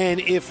 And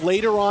if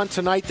later on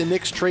tonight the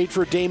Knicks trade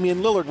for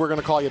Damian Lillard, we're going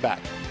to call you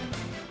back.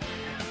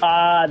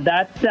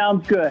 That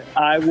sounds good.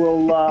 I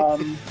will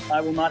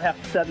not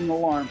have to set an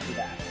alarm for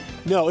that.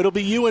 No, it'll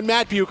be you and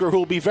Matt Bucher who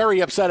will be very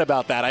upset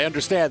about that. I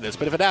understand this,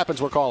 but if it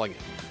happens, we're calling you.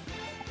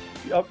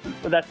 Oh,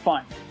 that's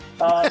fine.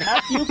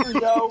 Matt Bucher,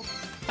 though.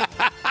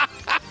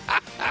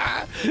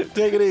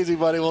 Take it easy,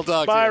 buddy. We'll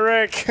talk to you. Bye,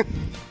 Rick.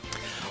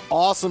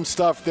 Awesome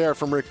stuff there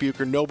from Rick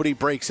Bucher. Nobody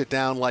breaks it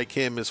down like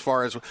him as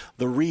far as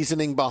the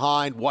reasoning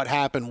behind what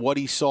happened, what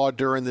he saw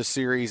during the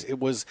series. It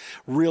was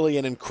really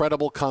an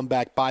incredible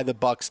comeback by the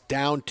Bucks,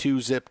 down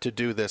 2-0 to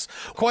do this.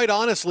 Quite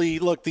honestly,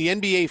 look, the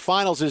NBA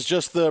Finals is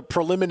just the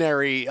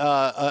preliminary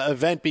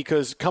event,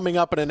 because coming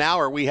up in an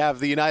hour we have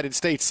the United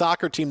States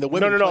soccer team, the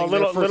women, playing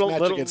their first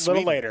match against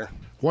Sweden. Later.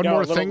 One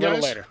more thing,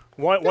 guys. Later.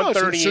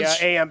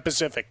 1:30 a.m.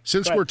 Pacific.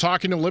 Since we're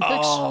talking Olympics.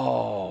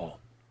 Oh.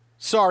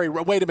 Sorry,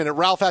 wait a minute.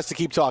 Ralph has to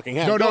keep talking.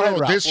 No.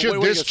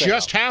 This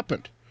just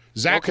happened.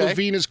 Zach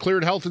LaVine has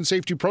cleared health and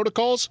safety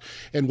protocols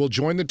and will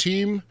join the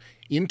team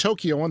in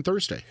Tokyo on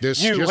Thursday.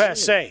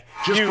 USA.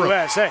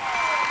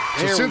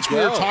 So since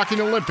we're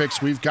talking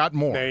Olympics, we've got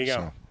more. There you go.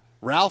 So.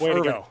 Ralph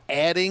Irvin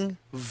adding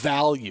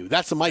value.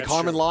 That's the Mike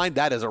Harmon line.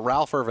 That is a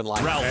Ralph Irvin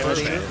line.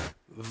 Irvin.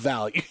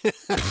 Value.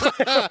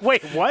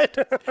 Wait, what?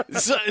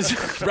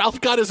 Ralph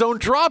got his own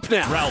drop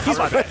now. Ralph, how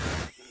about that?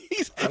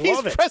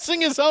 He's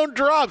pressing his own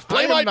drops.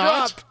 Play my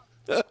drop.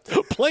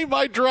 Play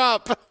my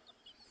drop.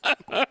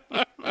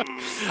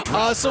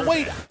 So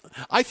wait,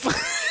 I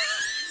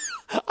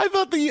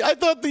thought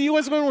the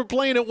U.S. men were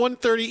playing at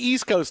 1:30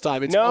 East Coast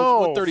time. It's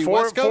 1:30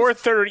 West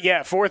Coast. 4:30.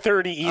 Yeah,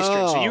 4:30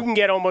 Eastern. So you can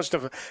get almost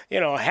a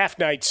half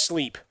night's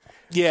sleep.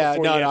 Yeah,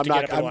 no,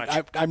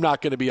 I'm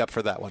not going to be up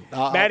for that one.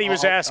 Maddie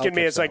was asking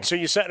me, it's like, so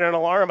you setting an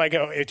alarm? I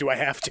go, do I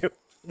have to?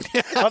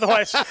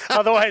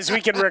 otherwise we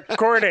can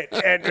record it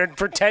and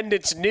pretend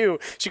it's new.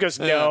 She goes,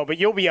 no, but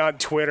you'll be on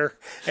Twitter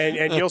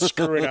and you'll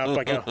screw it up.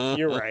 I go,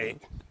 you're right.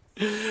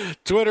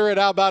 Twitter at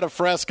How About a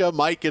Fresca.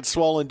 Mike at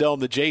Swollen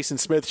Dome, the Jason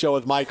Smith Show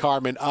with Mike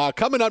Harmon.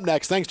 Coming up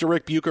next, thanks to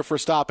Rick Bucher for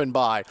stopping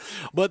by.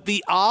 But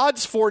the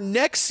odds for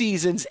next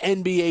season's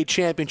NBA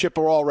championship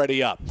are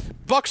already up.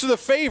 Bucks are the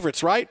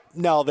favorites, right?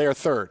 No, they're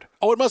third.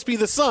 Oh, it must be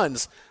the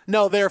Suns.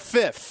 No, they're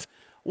fifth.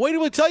 Wait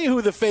till we tell you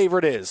who the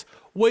favorite is.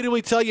 Wait till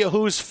we tell you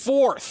who's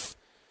fourth.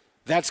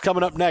 That's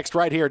coming up next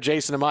right here,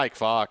 Jason and Mike,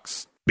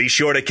 Fox. Be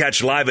sure to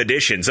catch live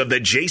editions of The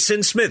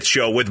Jason Smith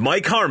Show with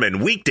Mike Harmon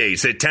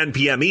weekdays at 10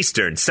 p.m.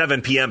 Eastern,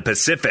 7 p.m.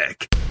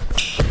 Pacific.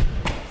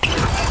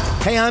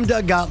 Hey, I'm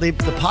Doug Gottlieb.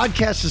 The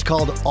podcast is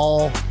called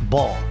All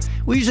Ball.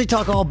 We usually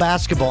talk all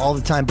basketball all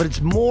the time, but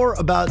it's more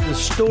about the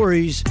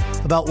stories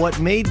about what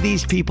made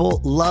these people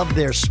love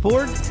their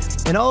sport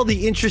and all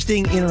the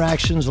interesting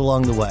interactions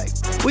along the way.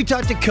 We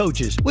talk to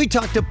coaches, we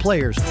talk to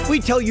players, we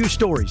tell you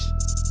stories.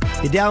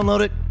 You download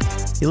it,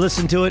 you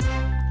listen to it,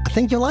 I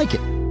think you'll like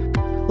it.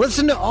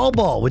 Listen to All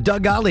Ball with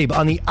Doug Gottlieb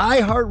on the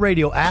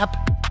iHeartRadio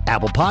app,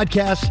 Apple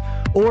Podcasts,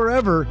 or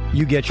wherever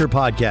you get your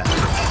podcasts.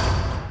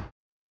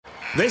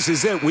 This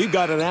is it. We've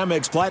got an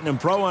Amex Platinum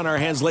Pro on our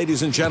hands,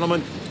 ladies and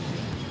gentlemen.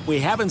 We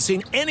haven't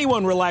seen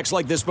anyone relax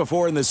like this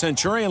before in the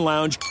Centurion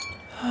Lounge.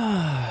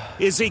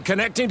 Is he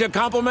connecting to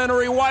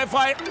complimentary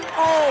Wi-Fi?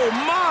 Oh,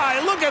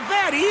 my! Look at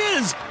that! He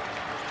is!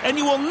 And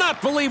you will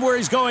not believe where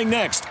he's going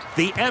next.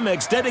 The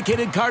Amex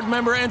dedicated card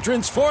member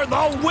entrance for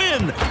the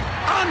win!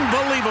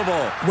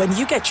 Unbelievable! When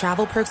you get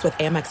travel perks with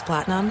Amex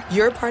Platinum,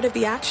 you're part of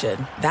the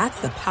action.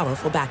 That's the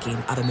powerful backing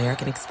of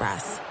American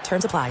Express.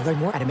 Terms apply. Learn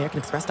more at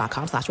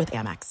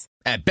americanexpress.com/withAmex.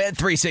 At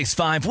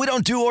Bet365, we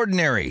don't do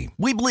ordinary.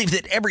 We believe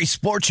that every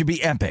sport should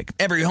be epic.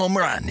 Every home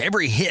run,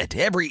 every hit,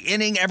 every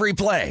inning, every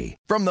play.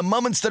 From the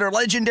moments that are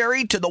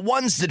legendary to the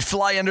ones that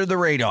fly under the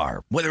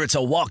radar. Whether it's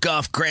a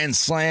walk-off grand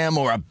slam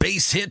or a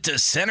base hit to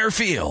center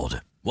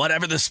field.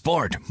 Whatever the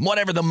sport,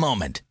 whatever the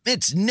moment,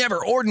 it's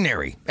never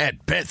ordinary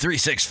at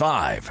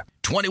Bet365.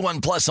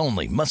 21 plus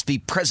only. Must be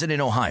present in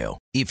Ohio.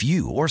 If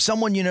you or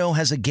someone you know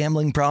has a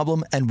gambling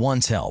problem and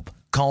wants help,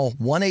 call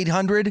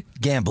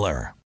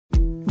 1-800-GAMBLER.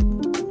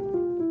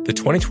 The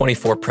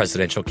 2024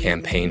 presidential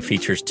campaign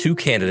features two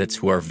candidates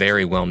who are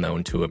very well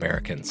known to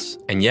Americans.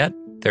 And yet,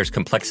 there's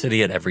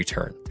complexity at every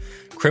turn.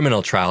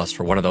 Criminal trials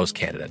for one of those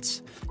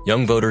candidates.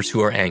 Young voters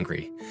who are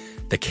angry.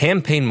 The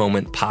Campaign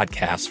Moment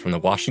podcast from the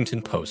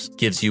Washington Post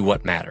gives you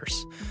what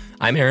matters.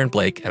 I'm Aaron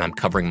Blake, and I'm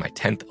covering my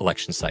 10th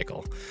election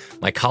cycle.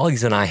 My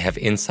colleagues and I have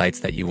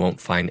insights that you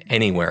won't find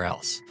anywhere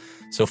else.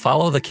 So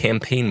follow the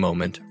Campaign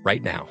Moment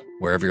right now,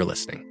 wherever you're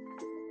listening.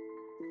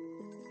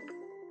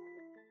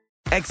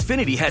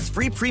 Xfinity has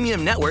free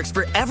premium networks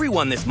for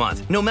everyone this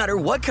month, no matter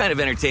what kind of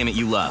entertainment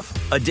you love.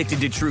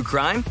 Addicted to true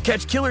crime?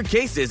 Catch killer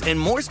cases and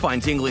more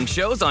spine-tingling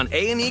shows on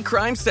A&E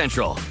Crime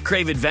Central.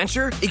 Crave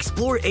adventure?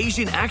 Explore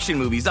Asian action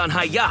movies on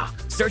Hi-Ya.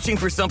 Searching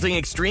for something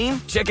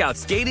extreme? Check out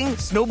skating,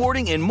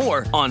 snowboarding, and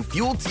more on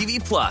Fuel TV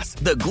Plus,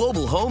 the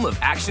global home of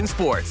action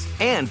sports.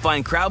 And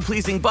find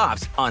crowd-pleasing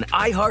bops on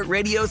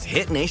iHeartRadio's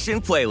Hit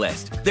Nation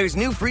playlist. There's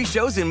new free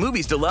shows and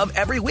movies to love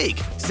every week.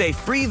 Say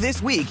free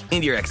this week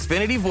in your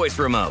Xfinity voice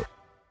remote.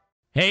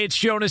 Hey, it's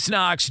Jonas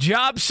Knox.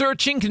 Job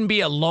searching can be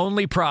a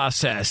lonely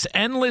process.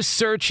 Endless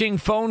searching,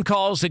 phone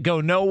calls that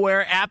go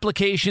nowhere,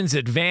 applications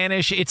that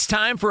vanish. It's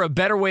time for a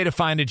better way to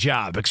find a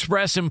job.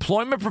 Express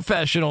Employment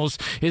Professionals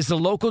is the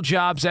local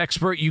jobs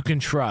expert you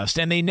can trust,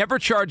 and they never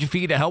charge a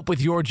fee to help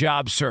with your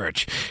job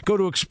search. Go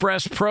to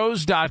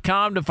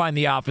expresspros.com to find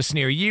the office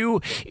near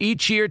you.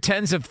 Each year,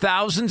 tens of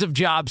thousands of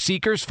job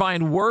seekers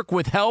find work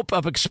with help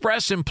of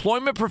Express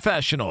Employment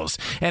Professionals,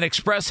 and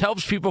Express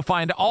helps people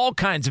find all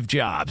kinds of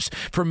jobs,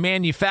 from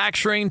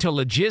manufacturing to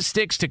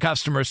logistics to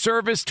customer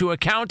service to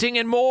accounting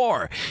and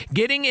more.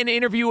 Getting an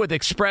interview with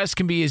Express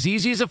can be as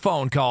easy as a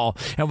phone call,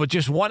 and with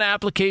just one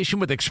application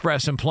with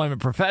Express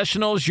Employment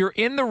Professionals, you're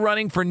in the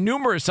running for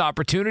numerous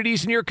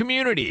opportunities in your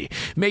community.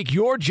 Make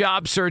your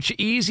job search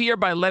easier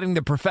by letting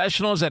the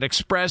professionals at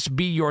Express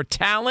be your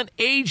talent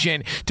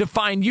agent to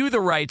find you the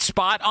right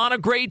spot on a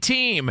great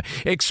team.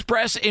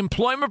 Express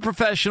Employment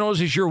Professionals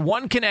is your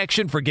one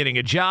connection for getting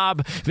a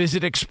job.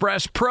 Visit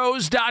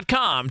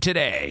expresspros.com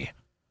today.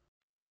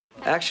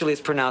 Actually, it's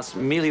pronounced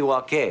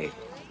Milwaukee,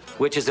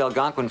 which is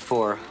Algonquin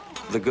for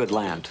the good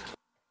land.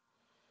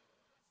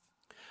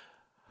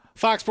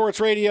 Fox Sports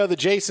Radio, the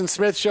Jason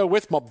Smith Show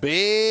with my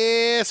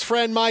best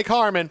friend Mike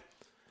Harmon.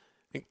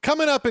 And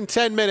coming up in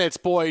 10 minutes,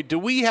 boy, do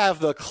we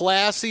have the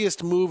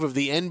classiest move of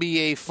the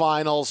NBA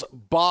Finals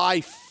by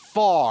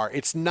far.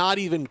 It's not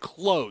even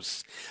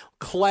close.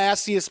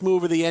 Classiest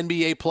move of the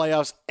NBA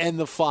playoffs and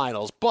the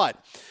Finals. But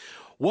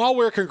while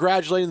we're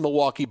congratulating the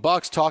Milwaukee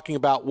Bucks, talking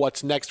about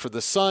what's next for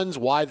the Suns,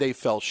 why they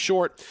fell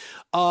short,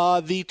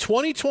 the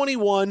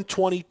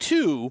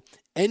 2021-22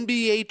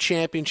 NBA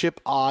championship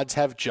odds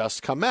have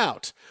just come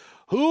out.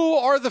 Who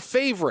are the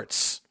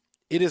favorites?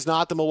 It is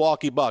not the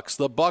Milwaukee Bucks.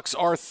 The Bucks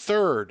are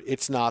third.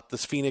 It's not the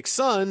Phoenix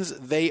Suns.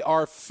 They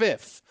are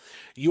fifth.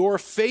 Your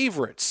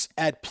favorites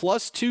at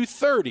plus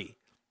 230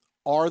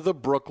 are the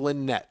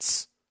Brooklyn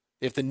Nets.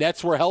 If the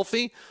Nets were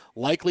healthy,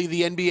 likely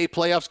the NBA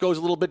playoffs goes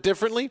a little bit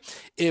differently.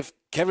 If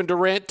Kevin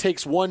Durant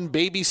takes one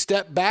baby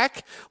step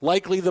back,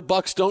 likely the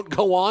Bucks don't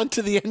go on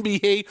to the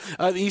NBA,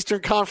 the Eastern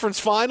Conference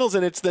Finals,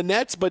 and it's the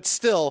Nets. But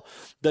still,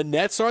 the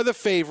Nets are the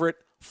favorite,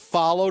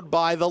 followed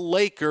by the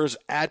Lakers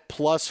at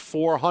plus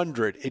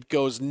 400. It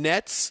goes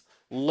Nets,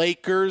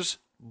 Lakers,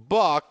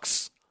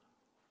 Bucks,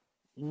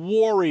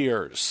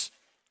 Warriors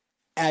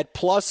at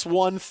plus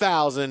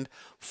 1,000,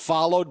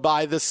 followed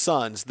by the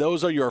Suns.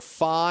 Those are your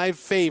five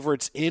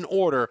favorites in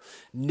order: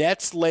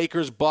 Nets,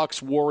 Lakers,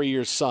 Bucks,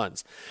 Warriors,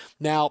 Suns.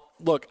 Now,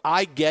 look,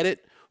 I get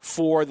it.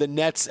 for the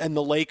Nets and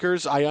the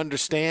Lakers. I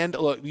understand.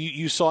 Look,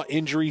 you saw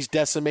injuries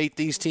decimate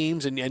these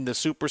teams and the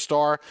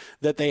superstar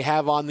that they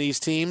have on these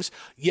teams.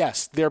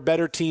 Yes, they're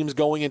better teams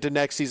going into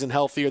next season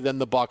healthier than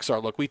the Bucks are.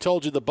 Look, we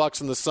told you the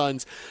Bucks and the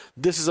Suns,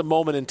 this is a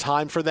moment in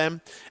time for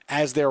them.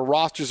 As their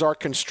rosters are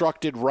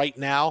constructed right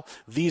now,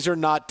 these are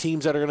not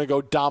teams that are going to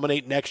go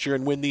dominate next year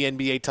and win the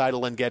NBA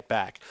title and get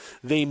back.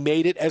 They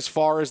made it as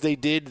far as they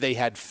did. They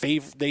had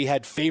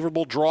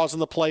favorable draws in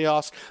the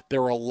playoffs.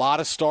 There were a lot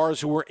of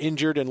stars who were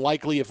injured, and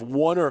likely if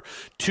one or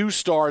two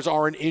stars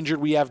aren't injured,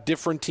 we have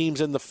different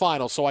teams in the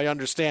final. So I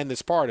understand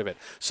this part of it.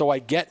 So I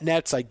get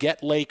Nets, I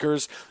get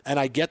Lakers, and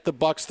I get the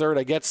Bucks third,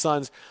 I get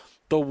Suns.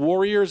 The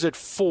Warriors at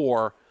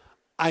 4,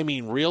 I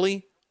mean,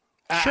 really?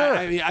 Sure.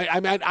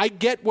 I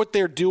get what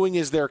they're doing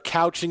is they're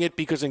couching it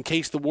because in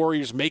case the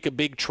Warriors make a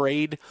big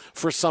trade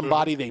for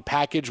somebody, they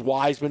package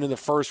Wiseman in the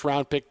first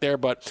round pick there.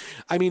 But,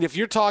 I mean, if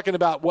you're talking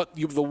about what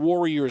the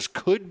Warriors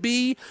could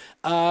be,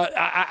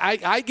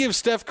 I give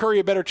Steph Curry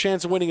a better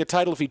chance of winning a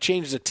title if he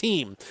changes a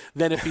team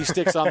than if he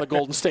sticks on the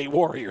Golden State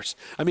Warriors.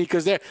 I mean,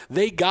 because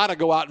they got to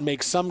go out and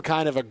make some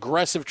kind of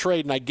aggressive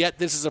trade. And I get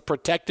this is a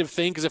protective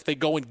thing because if they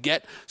go and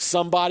get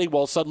somebody,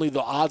 well, suddenly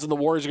the odds on the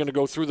Warriors are going to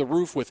go through the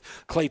roof with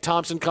Klay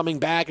Thompson coming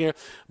back here.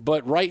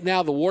 But right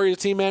now, the Warriors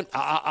team, man,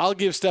 I'll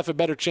give Steph a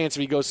better chance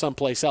if he goes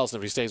someplace else than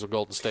if he stays with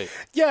Golden State.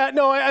 Yeah,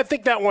 no, I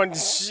think that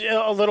one's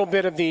a little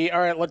bit of the, all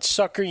right, let's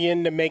sucker you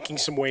into making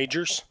some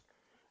wagers,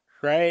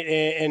 right?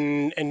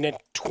 And then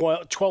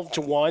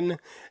 12-1,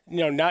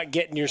 not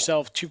getting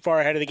yourself too far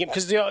ahead of the game.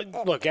 Because,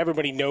 look,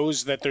 everybody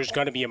knows that there's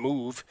going to be a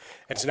move.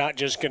 It's not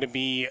just going to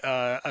be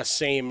a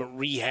same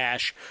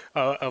rehash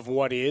of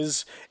what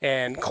is.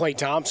 And Klay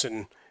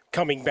Thompson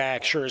coming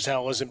back sure as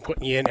hell isn't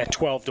putting you in at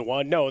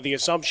 12-1. No, the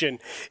assumption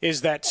is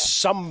that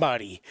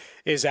somebody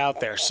is out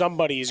there.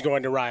 Somebody is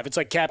going to arrive. It's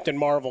like Captain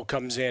Marvel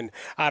comes in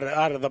out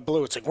of the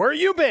blue. It's like, where have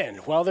you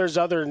been? Well, there's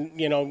other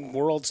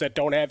worlds that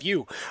don't have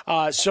you.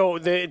 So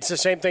it's the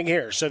same thing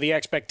here. So the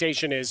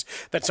expectation is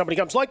that somebody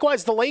comes.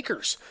 Likewise, the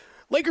Lakers.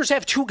 Lakers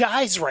have 2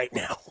 guys right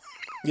now.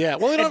 Yeah,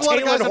 well, they don't have a lot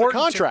of guys under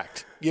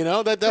contract. They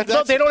don't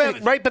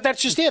have, right, but that's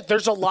just it.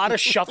 There's a lot of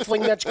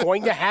shuffling that's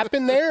going to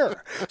happen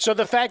there. So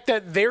the fact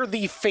that they're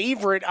the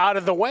favorite out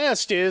of the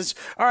West is,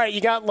 all right,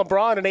 you got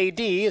LeBron and AD,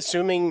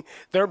 assuming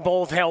they're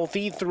both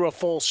healthy through a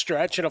full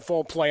stretch and a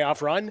full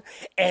playoff run.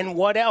 And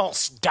what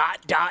else? ...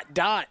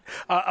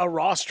 A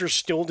roster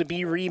still to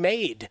be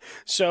remade.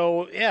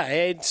 So, yeah,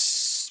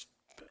 it's,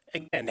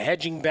 again,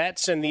 hedging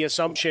bets, and the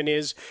assumption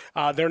is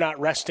they're not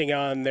resting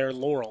on their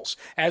laurels.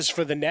 As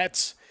for the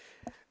Nets,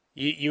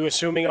 You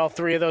assuming all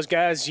 3 of those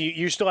guys,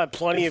 you still have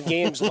plenty of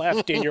games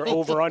left in your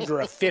over-under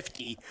of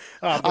 50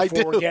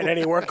 before we get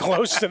anywhere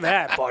close to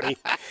that, buddy.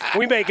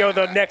 We may go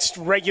the next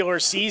regular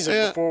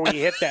season before we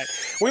hit that.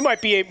 We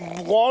might be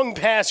long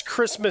past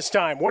Christmas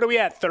time. What are we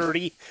at,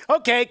 30?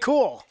 Okay,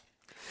 cool.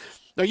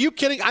 Are you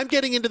kidding? I'm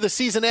getting into the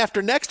season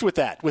after next with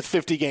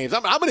 50 games.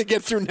 I'm going to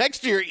get through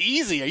next year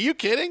easy. Are you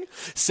kidding?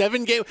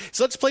 7 games.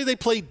 So let's play. They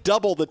play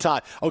double the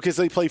time. Okay,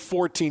 so they play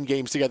 14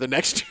 games together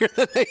next year.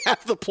 Then they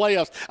have the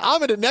playoffs.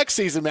 I'm into next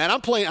season, man.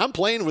 I'm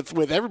playing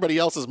with everybody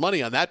else's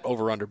money on that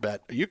over-under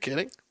bet. Are you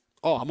kidding?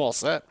 Oh, I'm all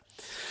set.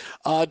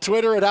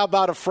 Twitter at How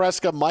About a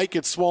Fresca, Mike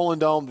at Swollen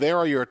Dome. There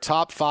are your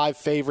top 5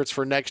 favorites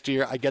for next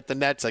year. I get the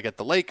Nets. I get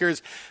the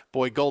Lakers.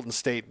 Boy, Golden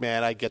State,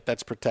 man, I get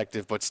that's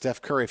protective. But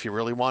Steph Curry, if you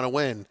really want to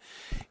win,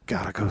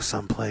 got to go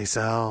someplace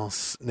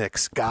else.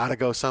 Knicks, got to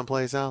go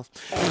someplace else.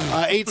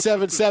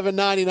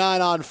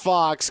 877-99 on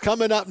Fox.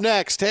 Coming up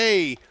next,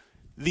 hey,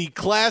 the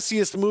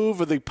classiest move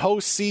of the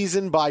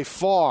postseason by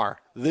far.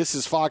 This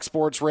is Fox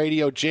Sports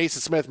Radio.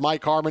 Jason Smith,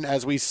 Mike Harmon,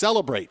 as we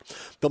celebrate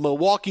the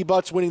Milwaukee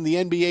Bucks winning the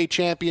NBA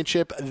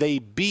championship. They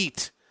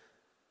beat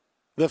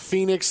the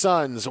Phoenix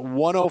Suns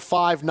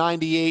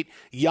 105-98.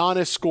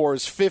 Giannis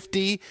scores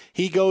 50.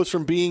 He goes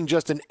from being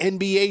just an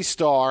NBA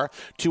star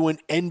to an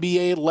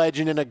NBA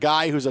legend and a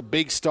guy who's a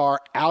big star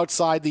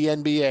outside the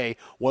NBA,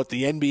 what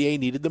the NBA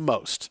needed the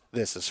most.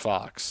 This is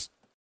Fox.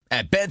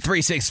 At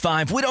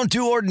Bet365, we don't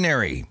do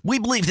ordinary. We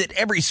believe that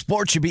every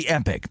sport should be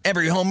epic.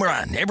 Every home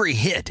run, every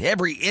hit,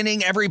 every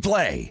inning, every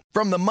play.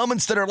 From the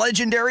moments that are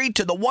legendary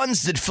to the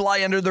ones that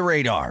fly under the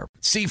radar.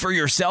 See for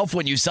yourself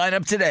when you sign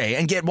up today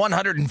and get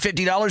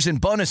 $150 in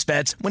bonus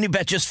bets when you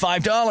bet just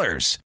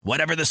 $5.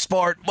 Whatever the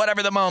sport,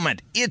 whatever the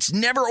moment, it's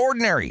never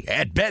ordinary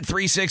at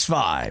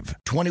Bet365.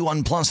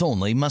 21 plus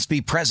only. Must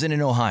be present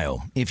in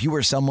Ohio. If you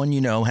or someone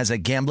you know has a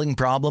gambling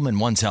problem and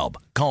wants help,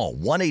 call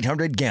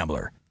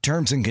 1-800-GAMBLER.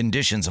 Terms and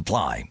conditions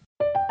apply.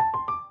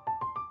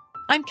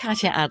 I'm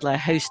Katya Adler,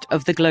 host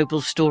of The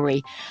Global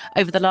Story.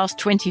 Over the last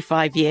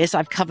 25 years,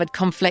 I've covered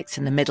conflicts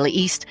in the Middle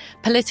East,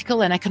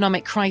 political and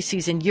economic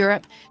crises in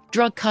Europe,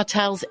 drug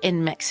cartels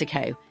in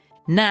Mexico.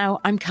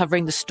 Now I'm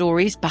covering the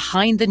stories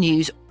behind the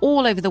news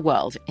all over the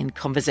world in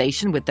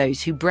conversation with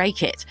those who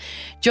break it.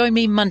 Join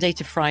me Monday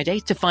to Friday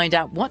to find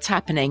out what's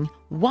happening,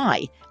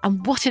 why,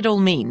 and what it all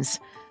means.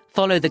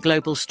 Follow The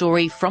Global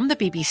Story from the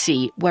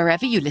BBC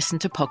wherever you listen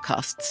to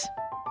podcasts.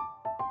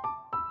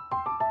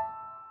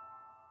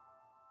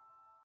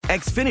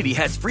 Xfinity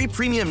has free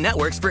premium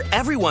networks for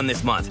everyone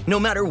this month, no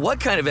matter what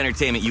kind of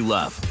entertainment you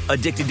love.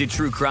 Addicted to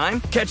true crime?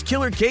 Catch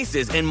killer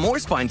cases and more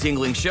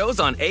spine-tingling shows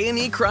on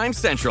A&E Crime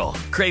Central.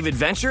 Crave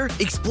adventure?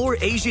 Explore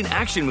Asian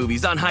action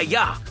movies on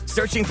Hi-Ya.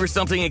 Searching for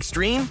something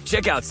extreme?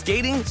 Check out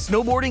skating,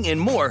 snowboarding, and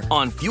more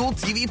on Fuel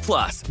TV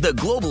Plus, the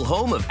global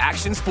home of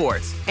action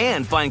sports.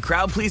 And find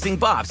crowd-pleasing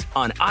bops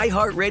on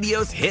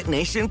iHeartRadio's Hit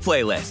Nation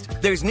playlist.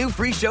 There's new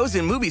free shows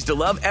and movies to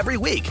love every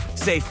week.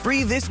 Say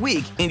free this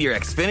week in your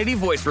Xfinity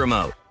voice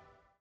remote.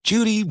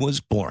 Judy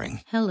was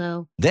boring.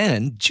 Hello.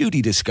 Then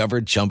Judy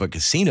discovered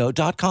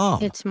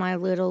ChumbaCasino.com. It's my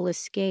little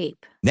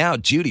escape. Now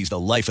Judy's the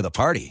life of the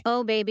party.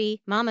 Oh,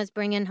 baby, mama's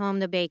bringing home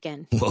the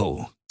bacon.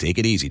 Whoa, take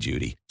it easy,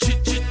 Judy.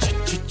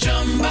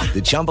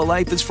 The Chumba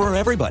life is for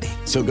everybody.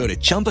 So go to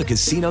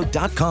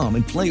ChumbaCasino.com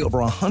and play over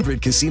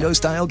 100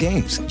 casino-style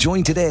games.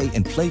 Join today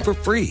and play for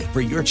free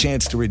for your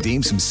chance to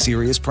redeem some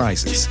serious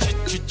prizes.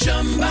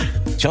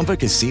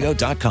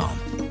 ChumbaCasino.com.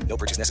 No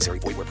purchase necessary.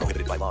 Void where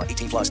prohibited by law.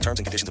 18 plus terms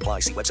and conditions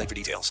apply. See website for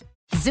details.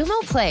 Xumo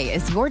Play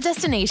is your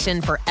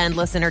destination for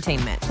endless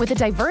entertainment. With a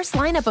diverse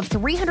lineup of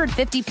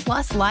 350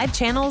 plus live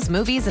channels,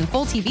 movies, and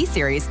full TV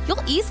series,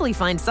 you'll easily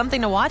find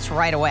something to watch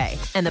right away.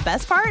 And the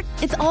best part?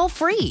 It's all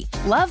free.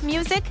 Love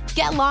music?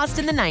 Get lost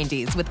in the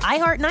 90s with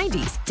iHeart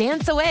 90s.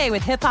 Dance away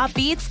with hip-hop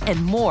beats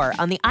and more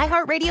on the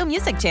iHeartRadio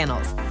music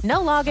channels. No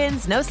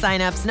logins, no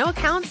signups, no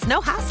accounts,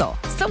 no hassle.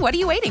 So what are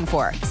you waiting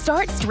for?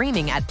 Start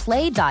streaming at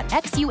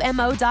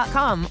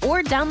play.xumo.com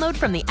or download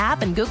from the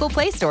app and Google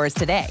Play stores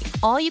today.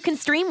 All you can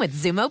stream with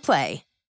Xumo Play.